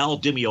saw Al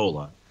Di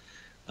Meola.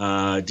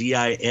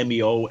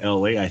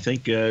 Dimeola, I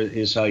think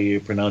is how you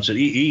pronounce it.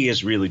 He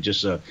is really he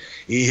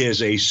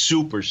is a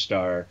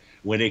superstar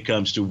when it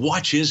comes to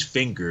watch his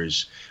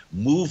fingers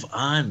move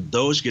on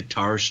those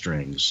guitar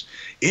strings.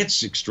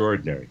 It's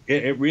extraordinary.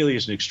 It really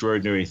is an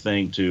extraordinary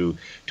thing to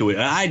it.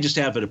 I just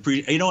have an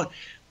appreciation. You know what?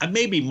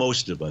 Maybe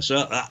most of us,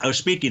 I was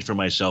speaking for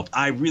myself,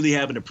 I really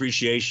have an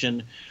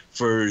appreciation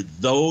for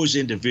those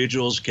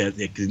individuals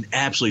that can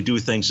absolutely do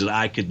things that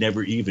I could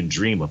never even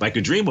dream of. I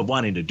could dream of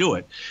wanting to do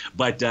it,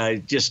 but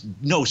just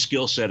no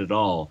skill set at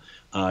all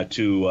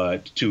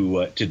to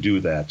do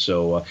that.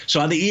 So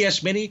on the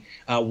ES Mini,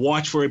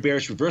 watch for a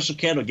bearish reversal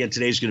candle. Again,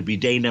 today's going to be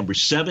day number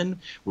 7.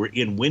 We're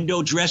in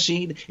window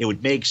dressing. It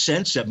would make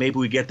sense that maybe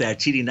we get that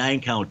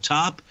TD9 count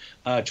top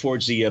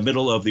towards the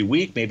middle of the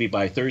week, maybe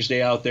by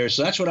Thursday out there.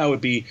 So that's what I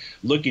would be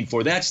looking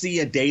for. That's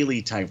the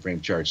daily time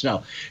frame charts.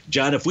 Now,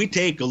 John, if we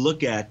take a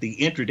look at the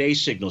intraday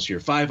signals here,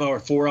 5-hour,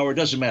 4-hour,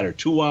 doesn't matter,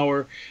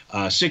 2-hour,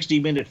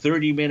 60-minute,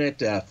 30-minute,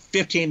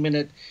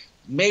 15-minute,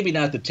 maybe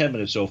not the 10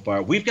 minutes so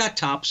far. We've got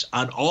tops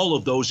on all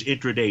of those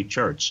intraday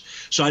charts.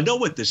 So I know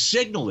what the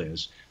signal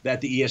is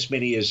that the ES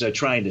Mini is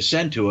trying to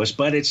send to us,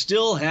 but it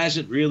still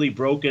hasn't really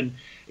broken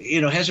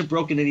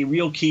any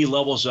real key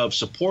levels of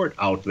support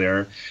out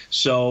there.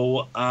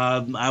 So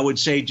I would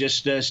say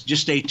just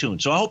stay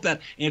tuned. So I hope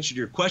that answered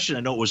your question.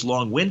 I know it was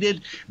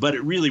long-winded, but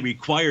it really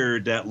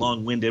required that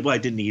long-winded. Well, I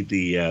didn't need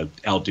the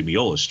Al Di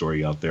Meola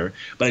story out there,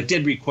 but it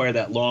did require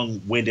that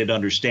long-winded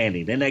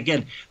understanding. And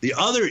again, the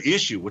other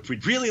issue, which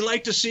we'd really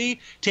like to see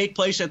take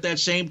place at that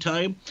same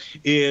time,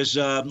 is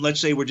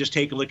let's say we're just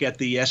taking a look at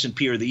the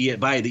S&P or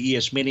the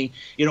ES Mini,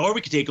 or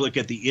we could take a look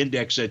at the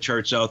index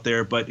charts out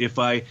there. But if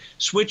I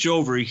switch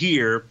over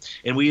here,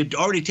 and we had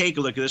already taken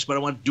a look at this, but I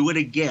want to do it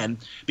again,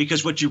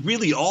 because what you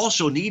really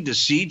also need to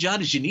see, John,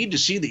 is you need to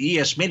see the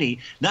ES Mini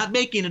not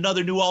making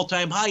another new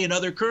all-time high in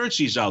other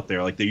currencies out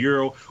there, like the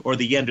euro or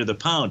the yen or the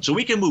pound. So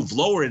we can move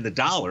lower in the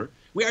dollar.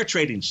 We are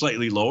trading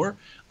slightly lower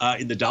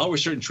in the dollar. We're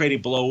certainly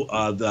trading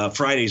below the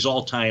Friday's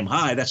all-time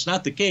high. That's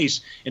not the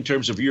case in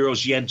terms of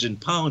euros, yens, and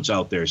pounds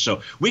out there.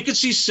 So we could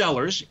see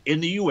sellers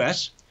in the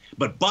U.S.,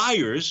 but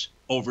buyers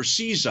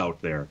overseas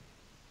out there.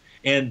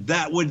 And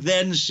that would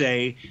then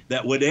say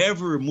that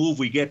whatever move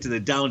we get to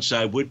the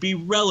downside would be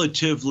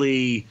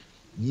relatively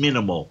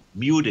minimal,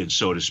 muted,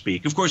 so to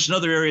speak. Of course,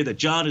 another area that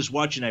John is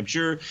watching, I'm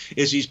sure,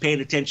 is he's paying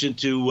attention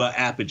to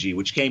Apogee,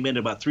 which came in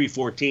about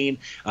 314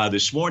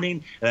 this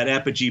morning. That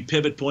Apogee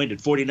pivot point at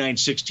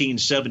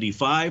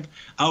 49.1675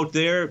 out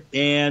there.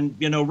 And,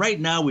 right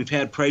now we've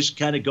had price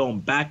kind of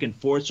going back and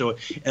forth. So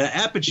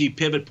Apogee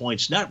pivot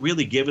point's not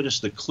really giving us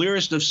the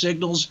clearest of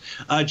signals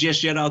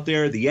just yet out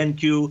there. The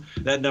NQ,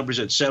 that number's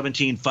at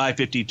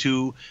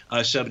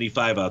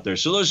 17,552.75 out there.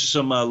 So those are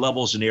some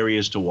levels and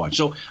areas to watch.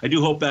 So I do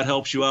hope that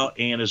helps you out.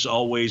 And as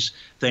always,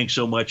 thanks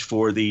so much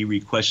for the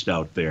request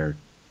out there.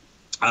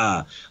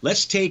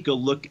 Let's take a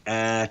look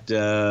at,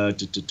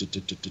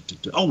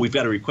 we've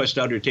got a request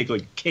out here to take a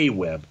look at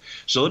K-Web.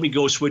 So let me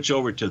go switch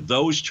over to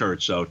those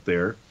charts out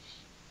there.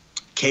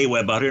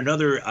 K-Web out here,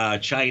 another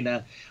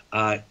China.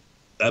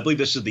 I believe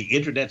this is the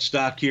internet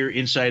stock here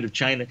inside of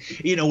China.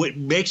 It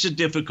makes it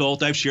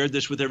difficult. I've shared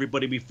this with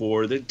everybody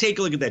before. Take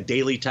a look at that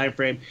daily time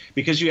frame,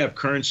 because you have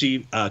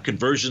currency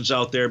conversions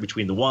out there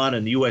between the yuan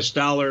and the U.S.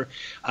 dollar.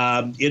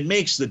 It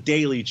makes the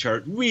daily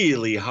chart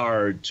really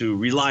hard to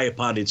rely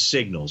upon its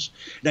signals.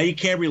 Now, you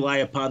can rely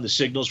upon the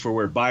signals for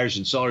where buyers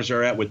and sellers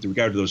are at with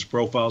regard to those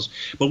profiles.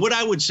 But what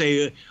I would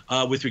say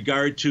with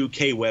regard to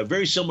K-Web,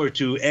 very similar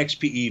to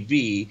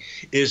XPEV,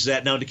 is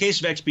that now in the case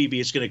of XPEV,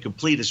 it's going to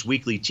complete its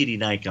weekly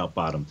TD9 count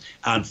bottom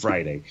on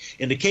Friday.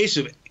 In the case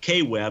of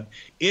K-Web,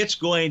 it's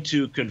going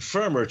to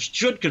confirm, or it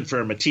should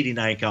confirm, a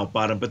TD9 count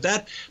bottom, but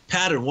that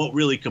pattern won't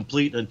really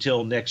complete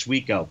until next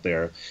week out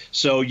there.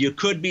 So you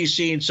could be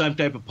seeing some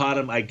type of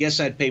bottom. I guess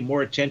I'd pay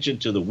more attention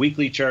to the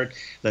weekly chart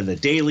than the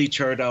daily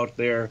chart out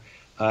there.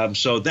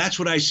 So that's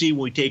what I see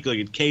when we take a look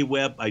at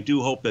K-Web. I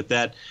do hope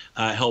that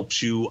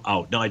helps you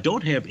out. Now, I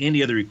don't have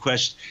any other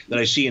requests that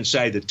I see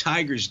inside the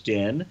Tiger's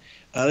Den.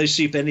 Let's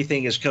see if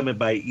anything is coming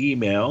by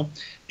email.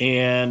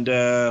 And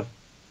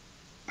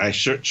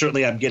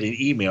certainly I'm getting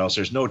emails.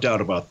 There's no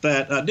doubt about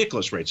that.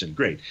 Nicholas writes in.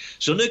 Great.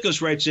 So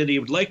Nicholas writes in he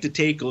would like to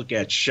take a look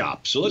at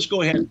SHOP. So let's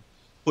go ahead and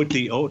put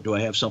the – do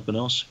I have something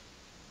else?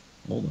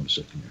 Hold on a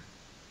second here.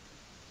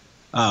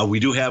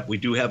 We do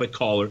have a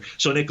caller.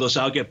 So, Nicholas,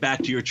 I'll get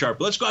back to your chart.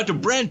 But let's go out to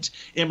Brent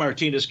in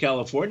Martinez,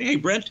 California. Hey,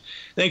 Brent,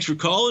 thanks for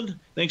calling.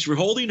 Thanks for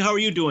holding. How are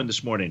you doing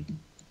this morning?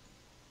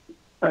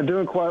 I'm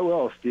doing quite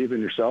well, Steve,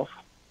 and yourself?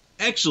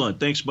 Excellent.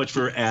 Thanks much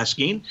for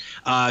asking.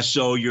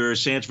 So your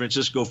San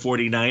Francisco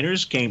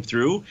 49ers came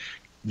through.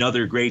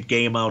 Another great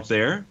game out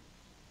there.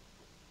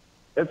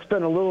 It's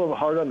been a little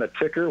hard on the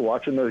ticker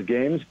watching those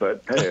games,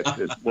 but, hey,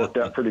 it worked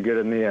out pretty good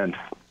in the end.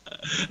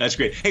 That's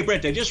great. Hey,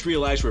 Brent, I just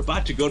realized we're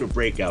about to go to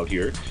breakout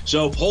here.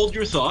 So hold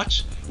your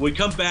thoughts. When we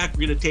come back,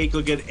 we're going to take a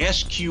look at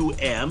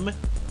SQM.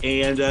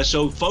 And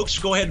so, folks,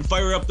 go ahead and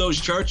fire up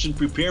those charts and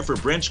prepare for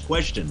Brent's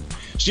question.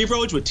 Steve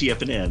Rhodes with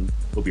TFNN.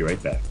 We'll be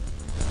right back.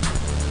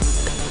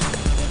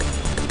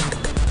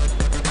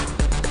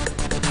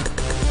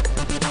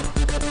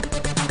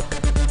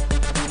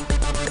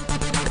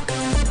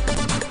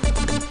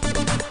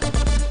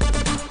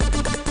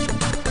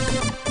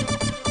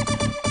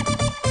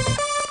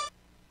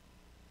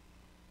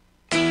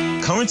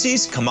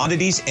 Currencies,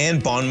 commodities,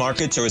 and bond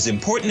markets are as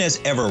important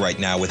as ever right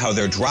now with how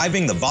they're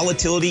driving the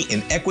volatility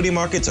in equity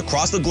markets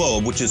across the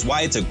globe, which is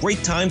why it's a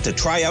great time to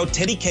try out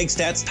Teddy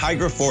Kegstat's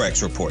Tiger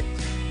Forex Report.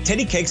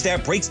 Teddy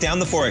Kegstaff breaks down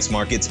the Forex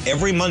markets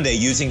every Monday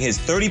using his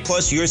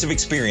 30-plus years of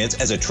experience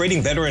as a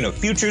trading veteran of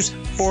futures,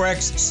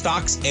 Forex,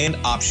 stocks, and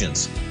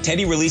options.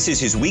 Teddy releases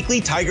his weekly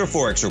Tiger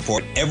Forex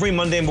report every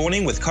Monday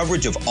morning with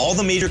coverage of all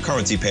the major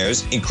currency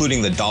pairs,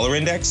 including the dollar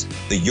index,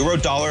 the euro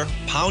dollar,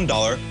 pound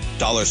dollar,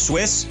 dollar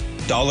Swiss,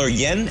 dollar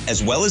yen,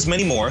 as well as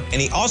many more,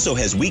 and he also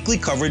has weekly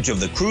coverage of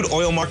the crude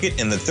oil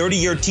market and the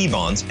 30-year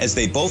T-bonds, as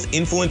they both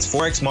influence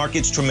Forex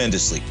markets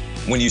tremendously.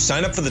 When you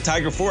sign up for the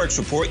Tiger Forex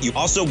Report, you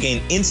also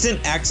gain instant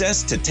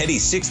access to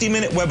Teddy's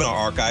 60-minute webinar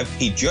archive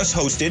he just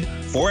hosted,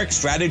 Forex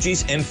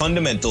Strategies and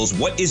Fundamentals,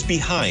 What is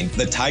Behind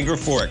the Tiger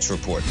Forex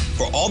Report.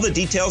 For all the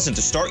details and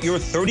to start your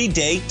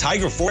 30-day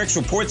Tiger Forex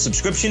Report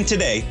subscription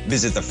today,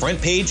 visit the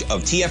front page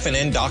of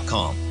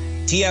TFNN.com.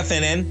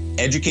 TFNN,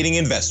 educating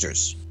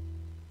investors.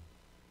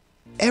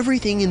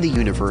 Everything in the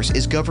universe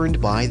is governed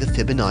by the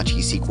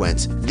Fibonacci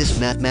sequence. This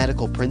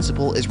mathematical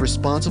principle is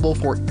responsible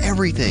for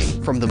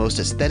everything from the most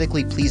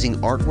aesthetically pleasing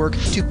artwork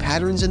to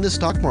patterns in the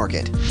stock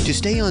market. To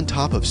stay on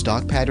top of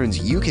stock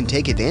patterns you can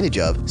take advantage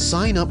of,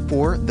 sign up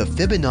for the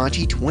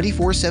Fibonacci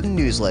 24/7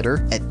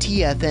 newsletter at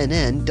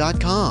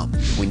TFNN.com.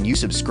 When you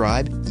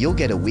subscribe, you'll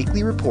get a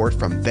weekly report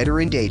from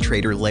veteran day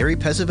trader Larry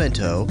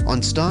Pesavento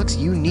on stocks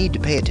you need to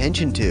pay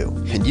attention to.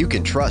 And you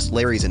can trust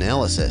Larry's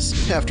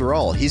analysis. After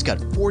all, he's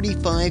got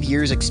 45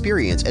 years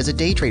experience as a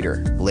day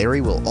trader.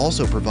 Larry will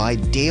also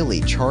provide daily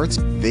charts,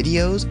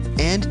 videos,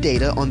 and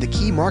data on the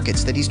key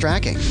markets that he's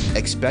tracking.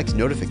 Expect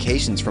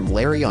notifications from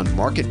Larry on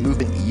market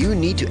movement you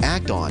need to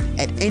act on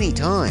at any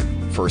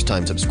time.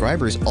 First-time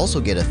subscribers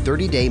also get a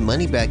 30-day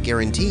money-back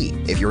guarantee.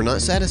 If you're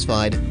not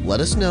satisfied, let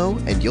us know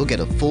and you'll get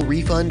a full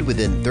refund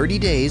within 30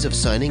 days of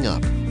signing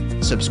up.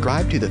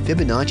 Subscribe to the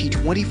Fibonacci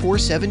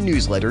 24/7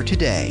 newsletter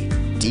today.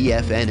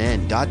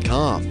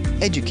 TFNN.com,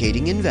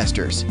 educating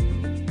investors.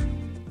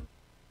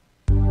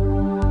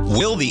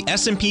 Will the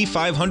S&P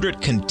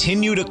 500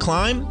 continue to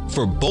climb?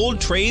 For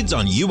bold trades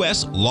on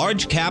U.S.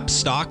 large-cap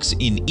stocks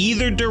in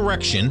either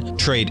direction,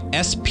 trade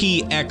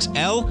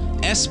SPXL,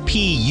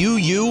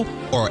 SPUU,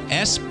 or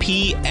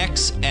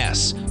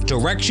SPXS.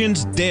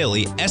 Directions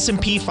Daily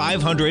S&P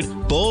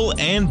 500 Bull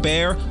and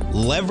Bear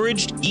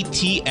Leveraged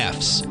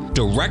ETFs.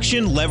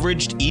 Direction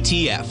Leveraged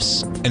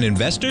ETFs. An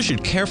investor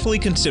should carefully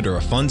consider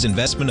a fund's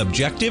investment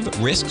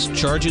objective, risks,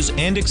 charges,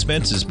 and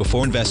expenses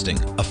before investing.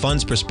 A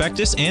fund's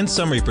prospectus and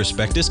summary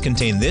prospectus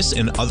contain this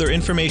and other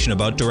information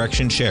about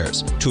Direction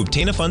shares. To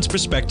obtain a fund's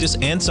prospectus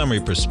and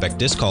summary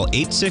prospectus, call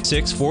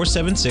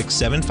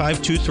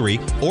 866-476-7523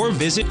 or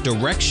visit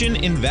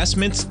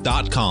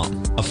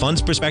directioninvestments.com. A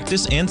fund's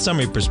prospectus and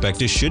summary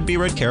prospectus should be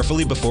read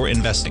carefully before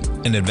investing.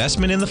 An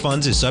investment in the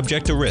funds is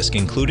subject to risk,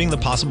 including the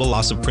possible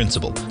loss of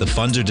principal. The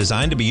funds are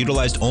designed to be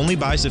utilized only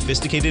by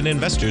sophisticated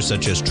investors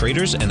such as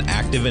traders and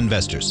active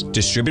investors.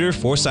 Distributor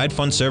Foreside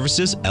Fund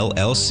Services,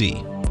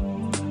 LLC.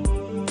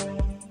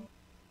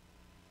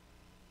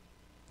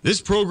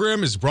 This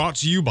program is brought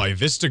to you by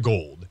Vista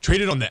Gold,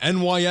 traded on the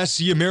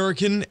NYSE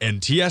American and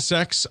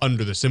TSX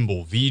under the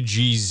symbol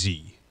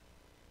VGZ.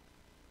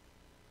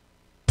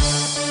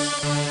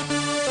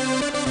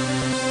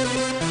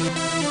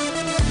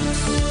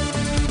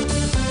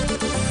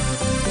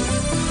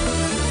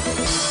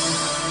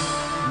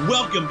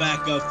 Welcome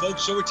back,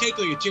 folks. So we're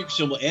taking a ticker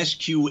symbol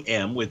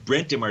SQM with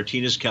Brent in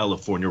Martinez,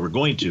 California. We're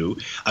going to.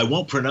 I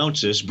won't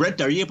pronounce this.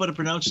 Brent, are you able to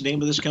pronounce the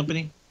name of this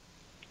company?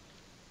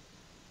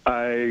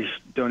 I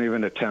don't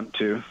even attempt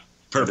to.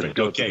 Perfect.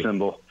 Okay.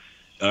 Symbol.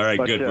 All right,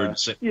 but, good. We're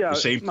the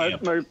same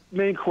camp. My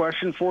main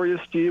question for you,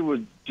 Steve,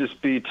 would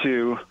just be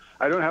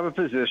I don't have a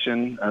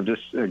position. I've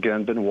just,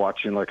 again, been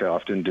watching like I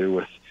often do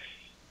with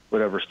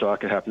whatever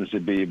stock it happens to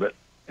be. But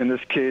in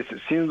this case,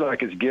 it seems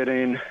like it's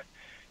getting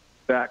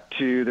back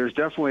to, there's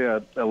definitely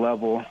a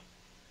level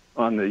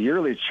on the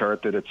yearly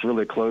chart that it's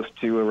really close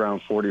to,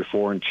 around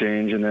 44 and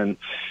change. And then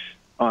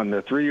on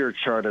the 3-year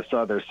chart, I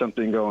saw there's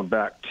something going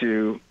back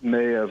to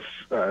May of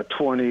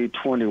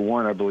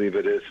 2021, I believe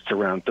it is. It's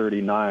around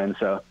 39.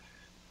 So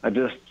I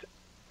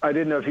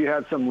didn't know if you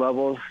had some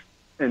levels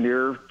in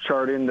your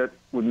charting that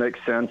would make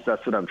sense.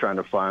 That's what I'm trying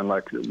to find,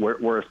 like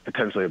where's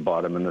potentially a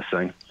bottom in this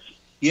thing.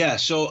 Yeah,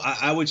 so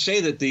I would say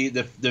that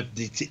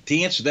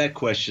to answer that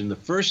question, the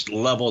first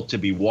level to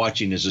be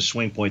watching is a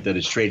swing point that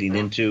is trading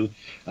into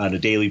on a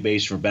daily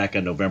basis from back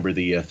on November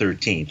the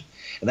 13th.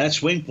 And that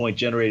swing point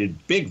generated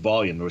big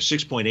volume. There were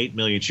 6.8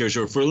 million shares.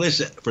 Or for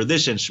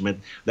this instrument,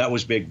 that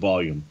was big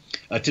volume.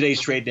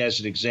 Today's trade, as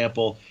an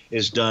example,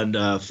 is done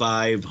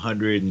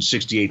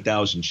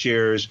 568,000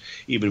 shares.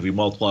 Even if we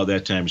multiply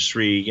that times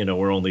 3,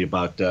 we're only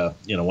about 1.7,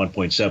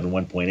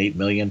 1.8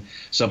 million,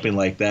 something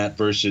like that,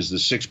 versus the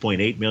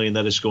 6.8 million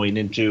that it's going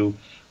into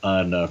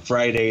on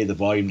Friday. The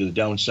volume to the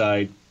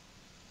downside.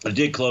 It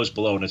did close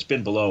below, and it's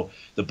been below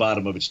the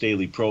bottom of its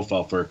daily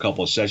profile for a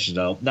couple of sessions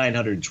now,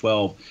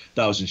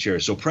 912,000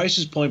 shares. So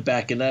prices point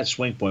back in that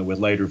swing point with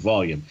lighter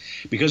volume.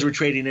 Because we're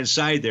trading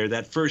inside there,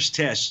 that first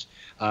test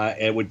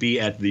it would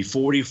be at the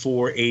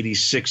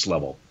 44.86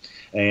 level.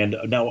 And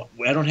now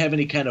I don't have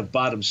any kind of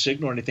bottom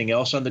signal or anything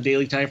else on the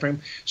daily time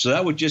frame, so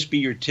that would just be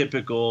your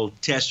typical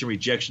test and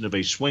rejection of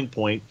a swing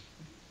point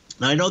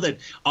Now, I know that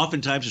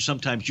oftentimes or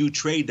sometimes you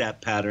trade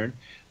that pattern.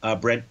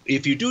 Brent,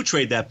 if you do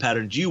trade that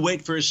pattern, do you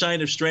wait for a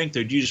sign of strength,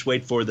 or do you just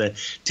wait for the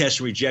test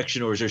and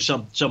rejection, or is there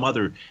some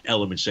other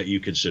elements that you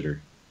consider?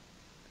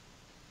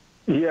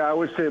 Yeah, I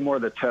would say more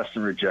the test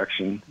and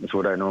rejection is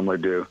what I normally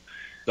do.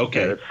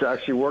 Okay. It's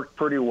actually worked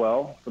pretty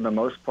well for the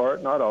most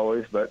part, not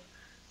always, but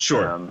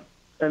sure.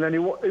 And then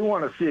you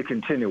want to see a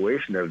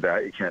continuation of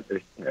that.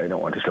 You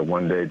don't want just a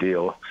one-day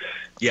deal.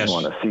 Yes. You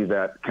want to see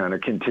that kind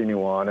of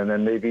continue on, and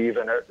then maybe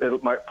even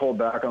it might pull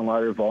back on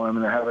lighter volume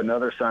and have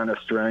another sign of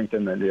strength,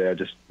 and then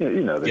the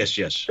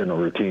general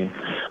routine.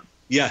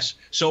 Yes.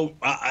 So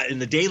in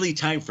the daily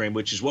time frame,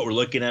 which is what we're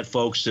looking at,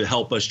 folks, to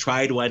help us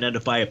try to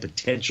identify a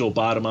potential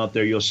bottom out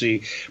there, you'll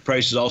see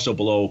prices also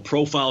below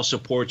profile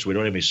supports. We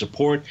don't have any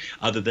support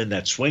other than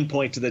that swing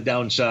point to the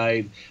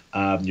downside.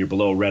 You're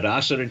below red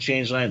oscillator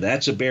change line.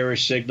 That's a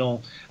bearish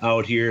signal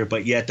out here.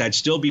 But yet I'd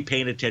still be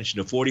paying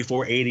attention to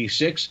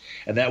 44.86,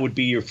 and that would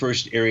be your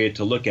first area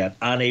to look at.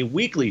 On a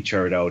weekly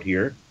chart out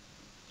here,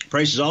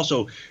 prices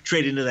also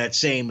trade into that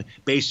same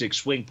basic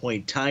swing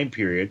point time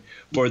period.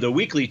 For the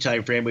weekly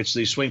time frame, it's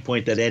the swing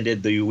point that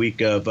ended the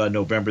week of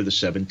November the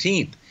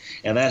 17th.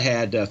 And that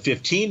had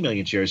 15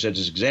 million shares. As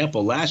an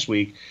example, last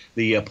week,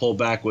 the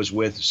pullback was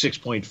with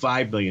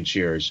 6.5 million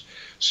shares.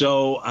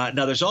 So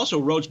now there's also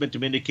Rhodes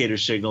Momentum Indicator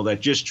signal that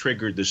just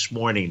triggered this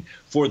morning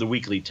for the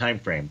weekly time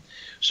frame.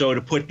 So to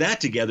put that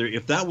together,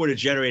 if that were to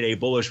generate a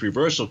bullish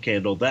reversal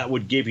candle, that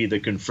would give you the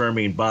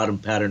confirming bottom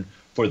pattern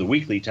for the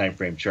weekly time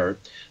frame chart.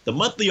 The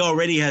monthly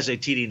already has a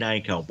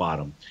TD9 count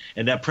bottom,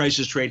 and that price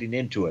is trading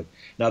into it.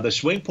 Now, the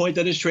swing point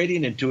that is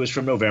trading into is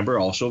from November,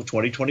 also of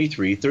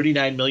 2023,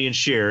 39 million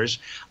shares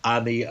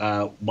on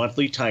the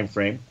monthly time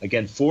frame.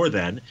 Again, for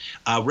then.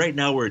 Right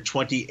now, we're at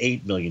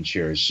 28 million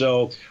shares.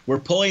 So we're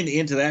pulling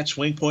into that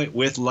swing point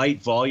with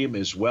light volume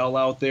as well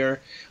out there.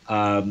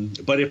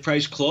 But if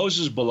price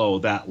closes below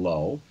that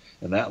low,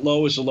 and that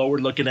low is the low we're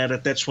looking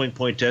at that swing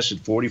point test at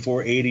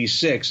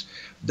 44.86.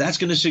 That's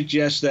going to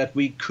suggest that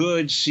we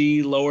could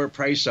see lower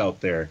price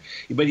out there.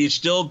 But you'd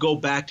still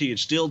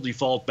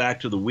default back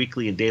to the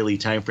weekly and daily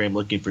time frame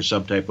looking for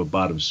some type of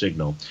bottom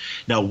signal.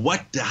 Now,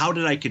 how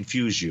did I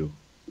confuse you?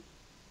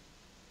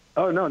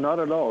 Oh, no, not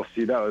at all.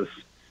 See, that was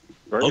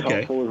very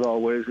helpful as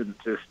always. And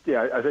just,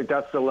 I think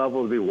that's the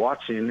level to be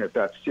watching. If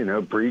that's,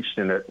 breached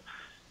and it,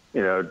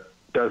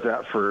 does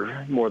that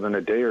for more than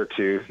a day or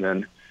two,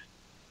 then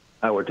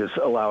I would just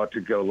allow it to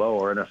go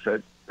lower. And if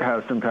it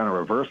has some kind of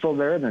reversal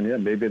there,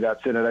 then maybe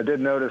that's it. And I did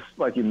notice,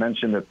 like you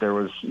mentioned, that there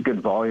was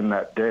good volume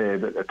that day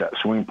at that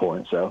swing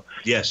point. So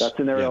yes, that's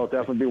an area I'll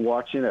definitely be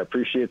watching. I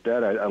appreciate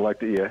that. I like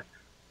that you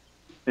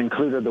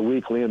included the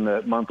weekly and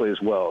the monthly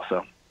as well.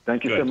 So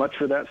thank you so much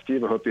for that,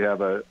 Steve. I hope you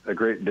have a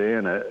great day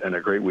and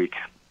a great week.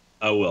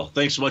 I will.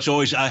 Thanks so much.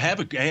 Always. I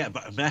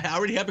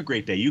already have a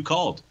great day. You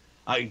called.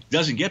 It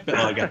doesn't get better.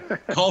 I got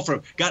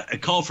a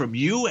call from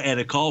you and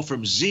a call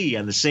from Z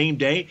on the same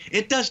day.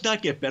 It does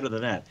not get better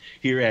than that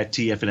here at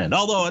TFNN.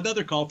 Although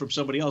another call from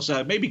somebody else,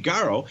 maybe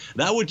Garo,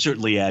 that would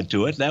certainly add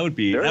to it. That would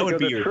be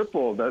your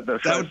triple, the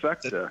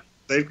trifecta.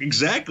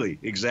 Exactly.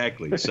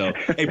 So,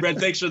 hey, Brent,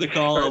 thanks for the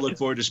call. I'll look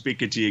forward to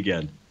speaking to you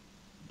again.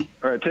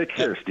 All right, take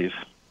care, Steve.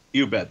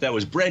 You bet. That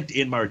was Brent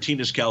in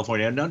Martinez,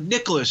 California. Now,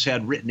 Nicholas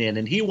had written in,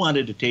 and he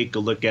wanted to take a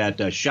look at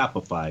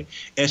Shopify.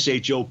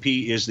 SHOP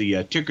is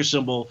the ticker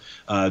symbol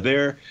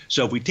there.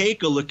 So if we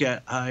take a look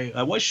at,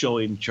 I was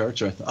showing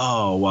charts.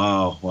 Oh,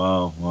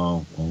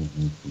 wow.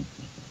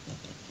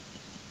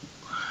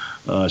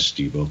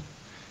 Steve-O.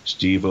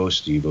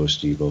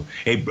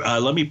 Hey,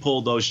 let me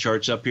pull those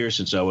charts up here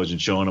since I wasn't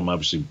showing them,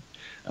 obviously.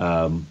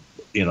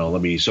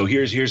 So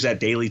here's that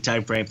daily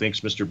time frame. Thanks,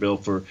 Mr. Bill,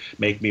 for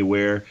making me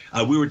aware.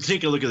 We were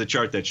taking a look at the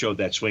chart that showed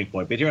that swing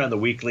point, but here on the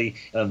weekly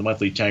and on the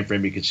monthly time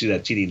frame, you can see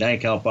that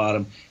TD9 count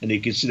bottom, and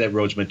you can see that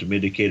Rhodes Momentum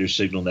Indicator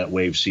signal, that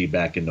wave C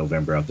back in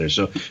November out there.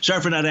 So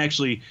sorry for not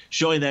actually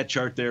showing that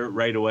chart there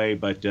right away,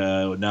 but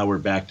now we're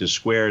back to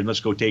square, and let's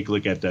go take a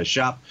look at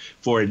shop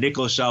for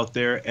Nicholas out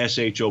there,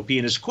 SHOP,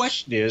 and his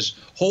question is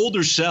hold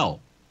or sell.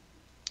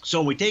 So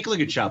when we take a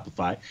look at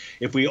Shopify,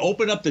 if we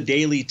open up the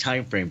daily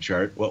time frame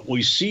chart, what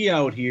we see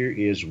out here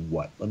is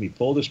what? Let me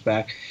pull this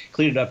back,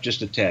 clean it up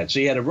just a tad. So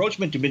you had a Rhodes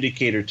Momentum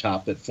Indicator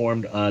top that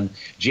formed on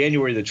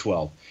January the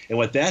 12th. And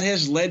what that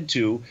has led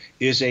to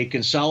is a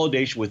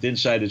consolidation with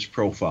inside its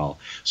profile.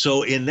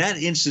 So in that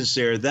instance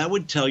there, that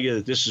would tell you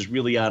that this is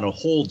really on a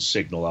hold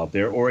signal out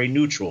there or a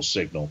neutral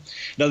signal.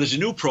 Now, there's a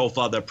new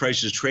profile that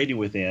price is trading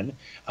within.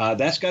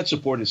 That's got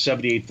support at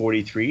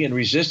 78.43, and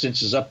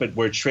resistance is up at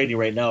where it's trading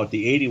right now at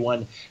the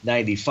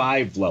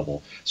 81.95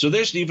 level. So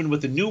there's even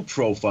with the new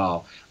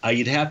profile,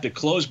 you'd have to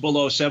close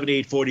below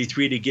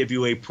 78.43 to give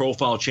you a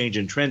profile change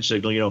in trend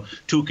signal,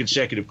 2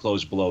 consecutive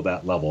closes below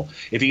that level.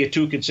 If you get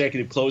 2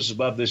 consecutive closes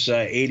above this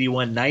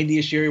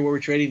 81.90-ish area where we're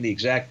trading, the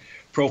exact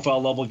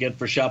profile level again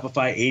for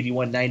Shopify,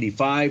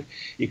 81.95.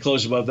 You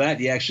close above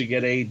that, you actually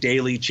get a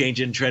daily change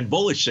in trend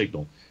bullish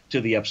signal to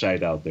the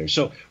upside out there.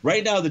 So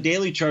right now, the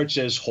daily chart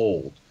says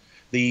hold.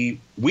 The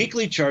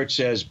weekly chart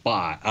says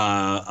buy,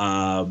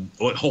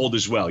 hold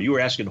as well. You were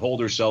asking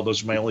hold or sell.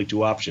 Those are my only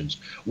two options.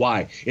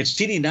 Why? Its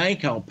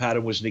TD9 count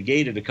pattern was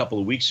negated a couple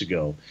of weeks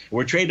ago.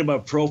 We're trading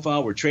above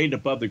profile. We're trading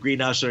above the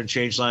greenhouse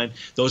unchanged line.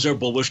 Those are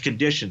bullish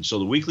conditions. So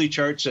the weekly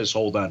chart says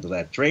hold on to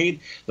that trade.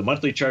 The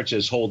monthly chart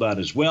says hold on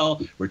as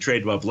well. We're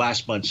trading above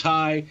last month's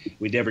high.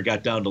 We never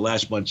got down to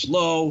last month's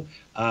low.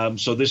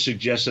 So this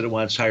suggests that it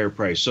wants higher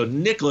price. So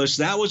Nicholas,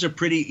 that was a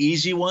pretty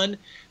easy one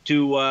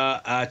to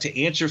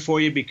answer for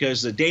you,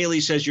 because the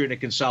daily says you're in a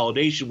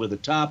consolidation with a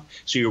top,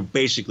 so you're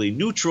basically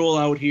neutral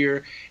out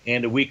here,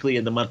 and the weekly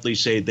and the monthly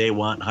say they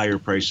want higher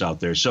price out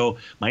there. So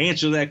my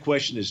answer to that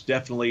question is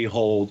definitely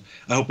hold.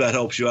 I hope that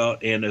helps you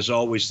out, and as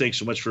always, thanks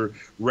so much for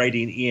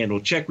writing in. We'll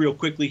check real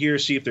quickly here,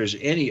 see if there's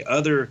any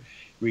other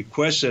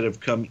requests that have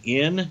come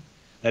in.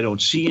 I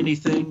don't see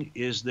anything.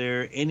 Is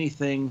there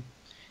anything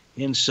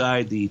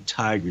inside the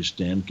Tiger's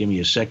Den? Give me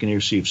a second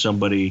here, see if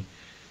somebody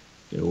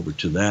get over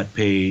to that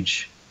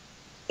page.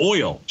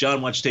 Oil.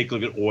 John wants to take a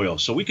look at oil.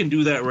 So we can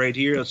do that right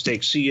here. Let's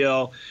take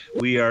CL.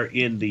 We are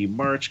in the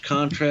March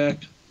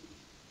contract.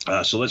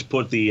 So let's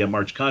put the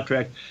March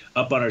contract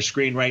up on our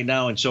screen right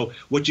now. And so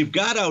what you've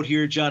got out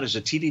here, John, is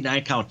a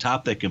TD9 count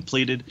top that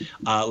completed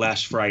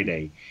last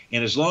Friday.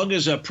 And as long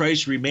as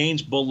price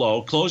remains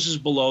below, closes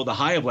below the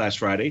high of last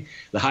Friday,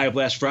 the high of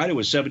last Friday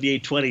was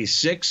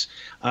 78.26.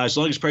 As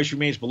long as price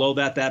remains below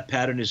that, that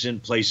pattern is in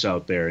place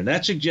out there. And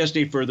that suggests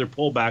a further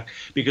pullback,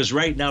 because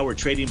right now we're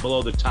trading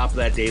below the top of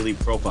that daily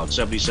profile,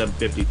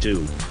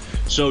 77.52.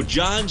 So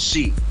John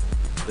C.,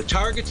 the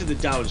target to the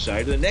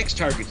downside, the next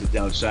target to the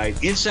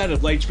downside, inside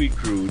of light sweet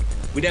crude,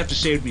 we'd have to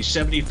say it would be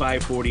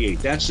 75.48.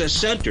 That's the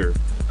center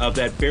of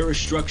that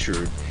bearish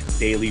structured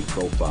daily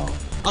profile.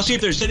 I'll see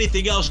if there's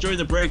anything else during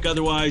the break.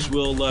 Otherwise,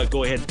 we'll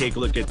go ahead and take a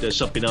look at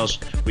something else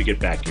when we get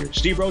back here.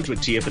 Steve Rhodes with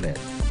TFNN.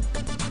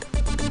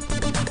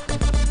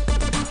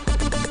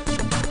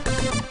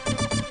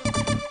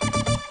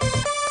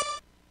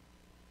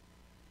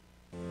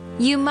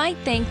 You might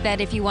think that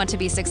if you want to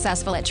be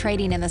successful at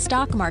trading in the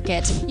stock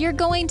market, you're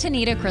going to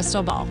need a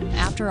crystal ball.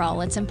 After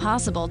all, it's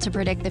impossible to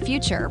predict the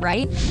future,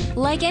 right?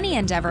 Like any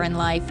endeavor in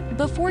life,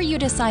 before you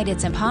decide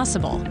it's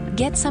impossible,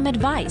 get some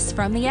advice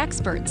from the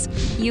experts.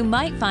 You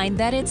might find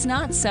that it's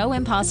not so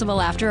impossible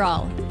after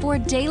all. For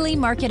daily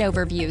market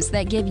overviews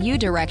that give you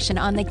direction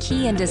on the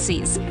key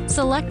indices,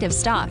 selective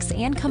stocks,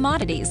 and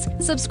commodities,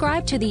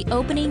 subscribe to the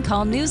Opening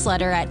Call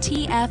newsletter at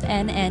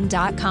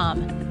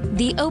TFNN.com.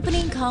 The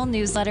Opening Call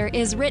newsletter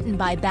is written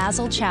by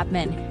Basil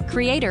Chapman,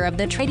 creator of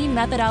the trading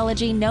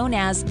methodology known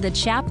as the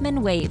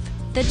Chapman Wave.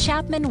 The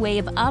Chapman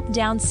Wave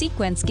up-down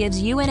sequence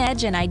gives you an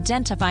edge in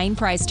identifying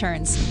price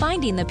turns,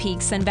 finding the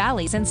peaks and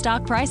valleys in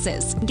stock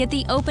prices. Get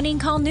the Opening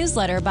Call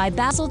newsletter by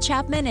Basil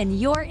Chapman in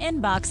your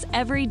inbox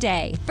every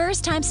day.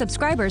 First-time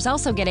subscribers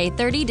also get a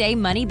 30-day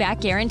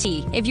money-back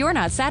guarantee. If you're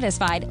not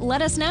satisfied,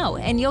 let us know,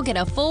 and you'll get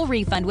a full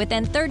refund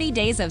within 30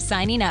 days of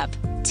signing up.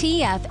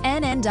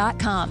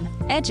 TFNN.com,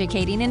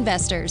 educating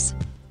investors.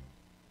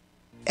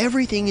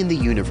 Everything in the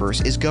universe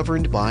is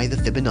governed by the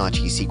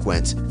Fibonacci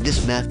sequence.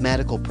 This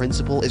mathematical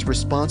principle is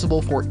responsible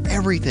for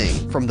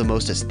everything from the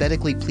most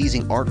aesthetically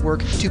pleasing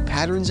artwork to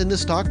patterns in the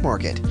stock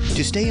market.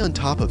 To stay on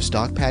top of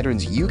stock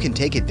patterns you can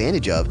take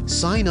advantage of,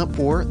 sign up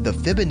for the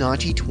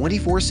Fibonacci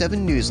 24/7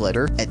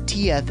 newsletter at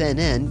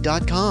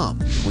TFNN.com.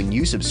 When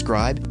you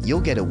subscribe,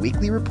 you'll get a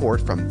weekly report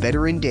from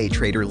veteran day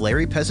trader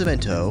Larry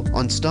Pesavento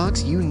on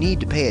stocks you need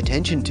to pay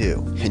attention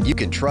to. And you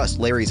can trust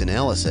Larry's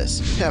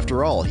analysis.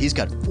 After all, he's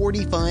got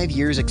 45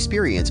 years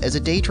experience as a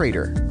day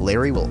trader.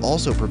 Larry will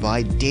also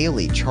provide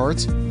daily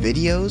charts,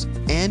 videos,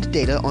 and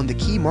data on the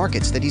key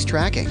markets that he's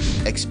tracking.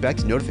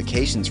 Expect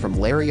notifications from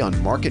Larry on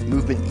market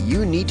movement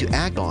you need to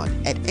act on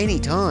at any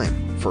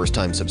time.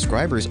 First-time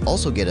subscribers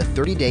also get a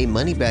 30-day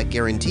money-back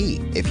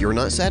guarantee. If you're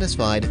not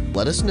satisfied,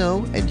 let us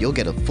know and you'll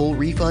get a full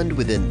refund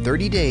within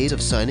 30 days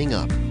of signing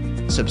up.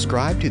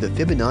 Subscribe to the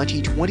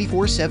Fibonacci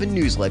 24/7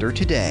 newsletter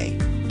today.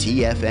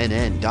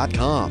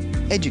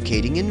 TFNN.com,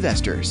 educating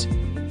investors.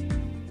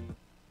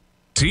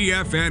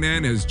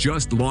 TFNN has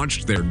just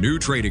launched their new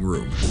trading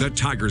room, the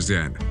Tiger's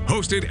Den,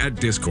 hosted at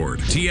Discord.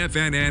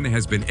 TFNN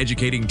has been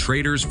educating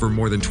traders for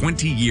more than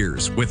 20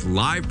 years with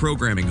live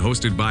programming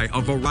hosted by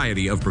a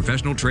variety of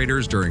professional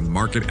traders during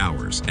market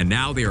hours. And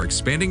now they are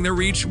expanding their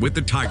reach with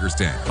the Tiger's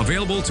Den,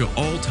 available to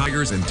all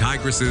tigers and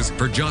tigresses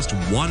for just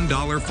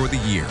 $1 for the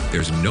year.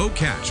 There's no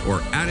catch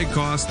or added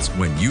costs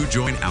when you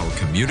join our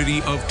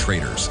community of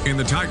traders. In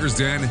the Tiger's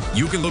Den,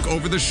 you can look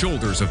over the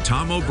shoulders of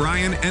Tom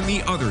O'Brien and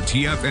the other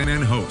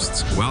TFNN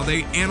hosts while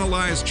they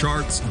analyze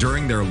charts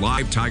during their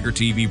live Tiger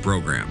TV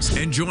programs,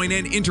 and join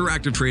an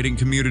interactive trading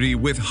community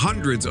with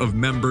hundreds of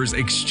members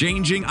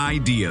exchanging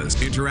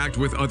ideas. Interact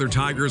with other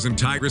tigers and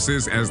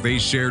tigresses as they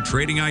share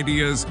trading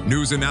ideas,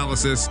 news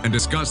analysis, and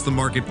discuss the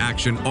market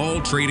action all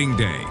trading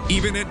day,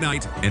 even at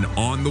night and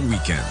on the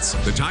weekends.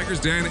 The Tiger's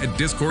Den at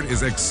Discord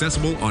is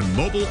accessible on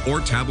mobile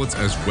or tablets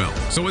as well,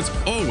 so it's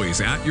always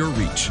at your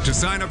reach. To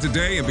sign up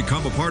today and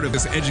become a part of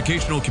this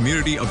educational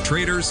community of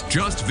traders,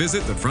 just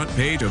visit the front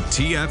page of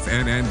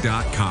TFNN.com.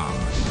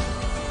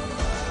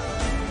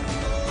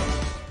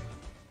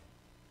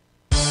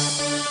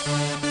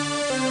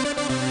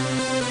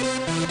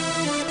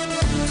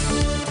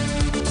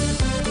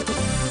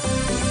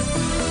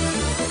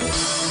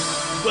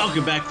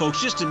 Welcome back,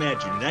 folks. Just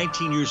imagine you're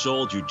 19 years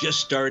old. You're just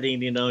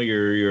starting,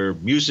 your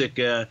music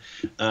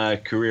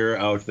career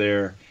out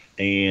there,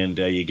 and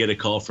you get a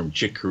call from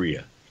Chick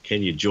Corea.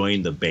 Can you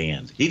join the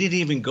band? He didn't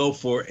even go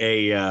for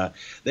an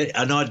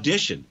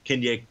audition.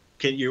 Can you?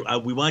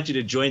 We want you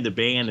to join the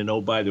band, and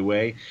oh, by the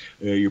way,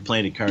 you're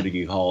playing at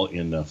Carnegie Hall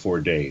in 4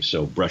 days.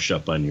 So brush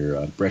up on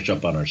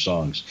our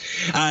songs.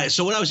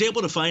 So what I was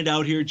able to find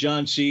out here,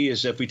 John C.,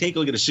 is if we take a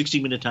look at a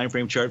 60-minute time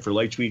frame chart for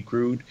light sweet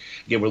crude,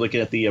 again, we're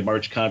looking at the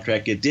March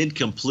contract. It did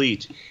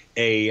complete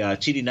a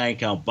TD9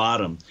 count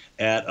bottom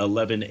at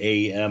 11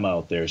 a.m.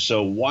 out there.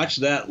 So watch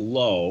that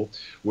low.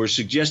 We're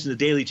suggesting the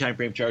daily time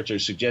frame charts are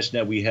suggesting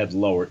that we head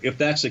lower. If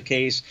that's the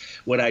case,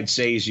 what I'd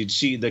say is you'd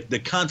see the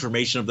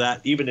confirmation of that,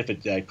 even if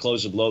it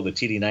closes below the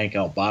TD9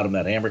 count bottom,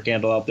 that hammer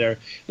candle out there,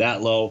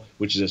 that low,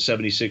 which is a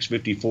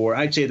 76.54.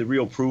 I'd say the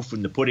real proof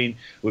in the pudding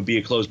would be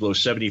a close below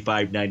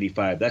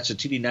 75.95. That's a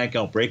TD9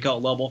 count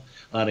breakout level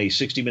on a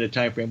 60-minute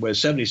time frame, with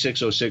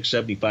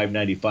 76.06,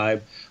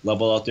 75.95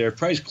 level out there.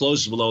 Price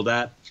closes below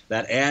that.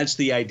 That adds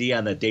the idea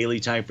on the daily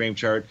time frame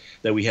chart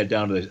that we head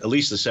down to at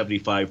least the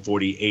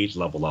 75.48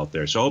 level out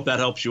there. So I hope that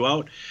helps you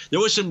out. There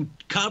was some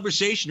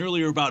conversation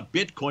earlier about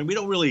Bitcoin. We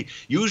don't really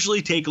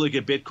usually take a look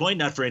at Bitcoin,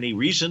 not for any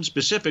reason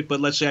specific,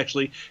 but let's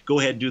actually go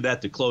ahead and do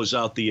that to close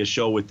out the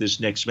show with this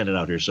next minute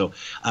out here. So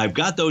I've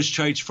got those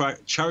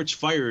charts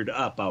fired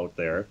up out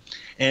there.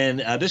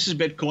 And this is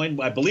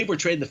Bitcoin. I believe we're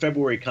trading the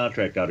February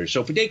contract out here. So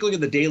if we take a look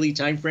at the daily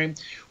time frame,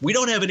 we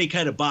don't have any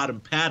kind of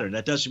bottom pattern.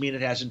 That doesn't mean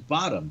it hasn't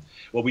bottomed.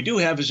 What we do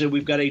have is that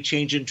we've got a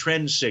change in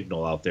trend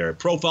signal out there, a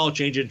profile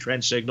change in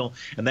trend signal,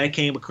 and that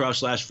came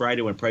across last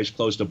Friday when price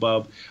closed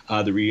above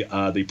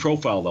the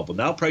profile level.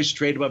 Now price is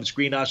traded above its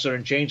green oscillator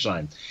and change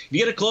line. If you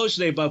get a close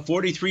today above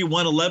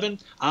 43,111,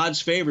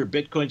 odds favor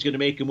Bitcoin's going to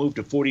make a move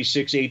to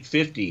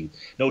 46,850.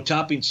 No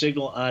topping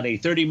signal on a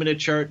 30-minute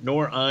chart,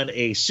 nor on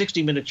a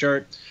 60-minute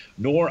chart,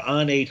 nor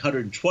on a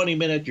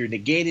 120-minute. You're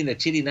negating a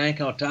TD9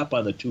 count top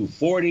on the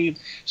 240.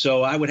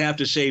 So I would have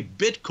to say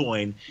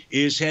Bitcoin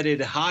is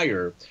headed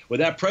higher with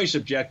that price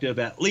objective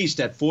at least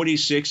at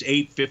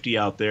 46,850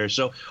 out there.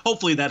 So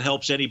hopefully that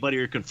helps anybody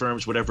or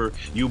confirms whatever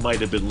you might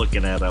have been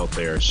looking at out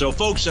there. So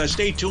folks,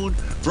 stay tuned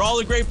for all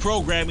the great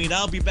programming.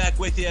 I'll be back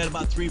with you at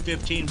about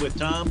 3:15 with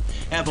Tom.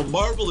 Have a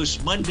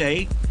marvelous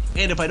Monday.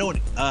 And if I don't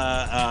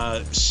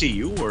see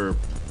you, or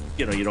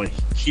you don't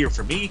hear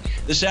from me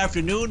this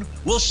afternoon,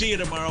 we'll see you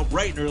tomorrow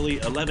bright and early,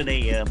 11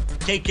 a.m.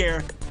 Take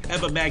care.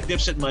 Have a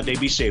magnificent Monday.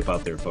 Be safe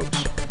out there,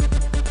 folks.